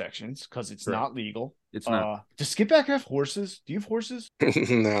through intersections because it's not legal. It's not. Does Skipback have horses? Do you have horses?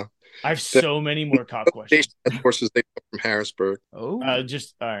 No. I have so many more cop questions. Horses they come from Harrisburg. Oh,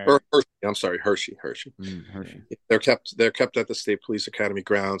 just all right. Hershey. I'm sorry, Hershey. Hershey. They're kept at the State Police Academy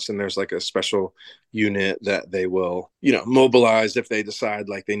grounds, and there's a special unit that they will, mobilize if they decide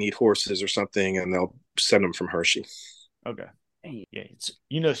they need horses or something, and they'll send them from Hershey. Okay. Yeah, it's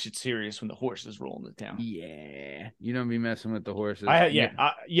shit's serious when the horse is rolling it down. Yeah, you don't be messing with the horses.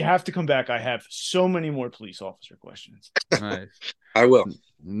 You have to come back. I have so many more police officer questions. Nice. I will.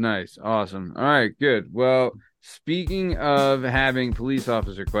 Nice. Awesome. All right, good. Well, speaking of having police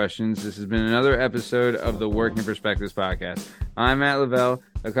officer questions, this has been another episode of the Working Perspectives podcast. I'm Matt Lavelle,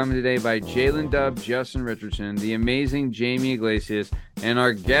 accompanied today by Jalen Dubb, Justin Richardson, the amazing Jamie Iglesias, and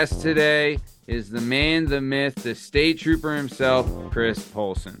our guest today is the man, the myth, the state trooper himself, Chris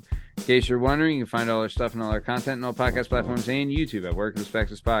Poulsen. In case you're wondering, you can find all our stuff and all our content on all podcast platforms and YouTube at Working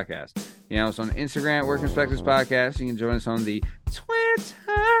Perspectives Podcast. You know, it's on Instagram at Working Perspectives Podcast. You can join us on the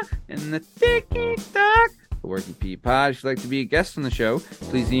Twitter and the TikTok. The Working P Pod. If you'd like to be a guest on the show,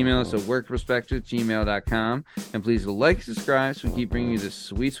 please email us at workperspective@gmail.com. And please like and subscribe so we keep bringing you this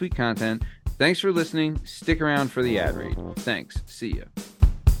sweet, sweet content. Thanks for listening. Stick around for the ad read. Thanks. See ya.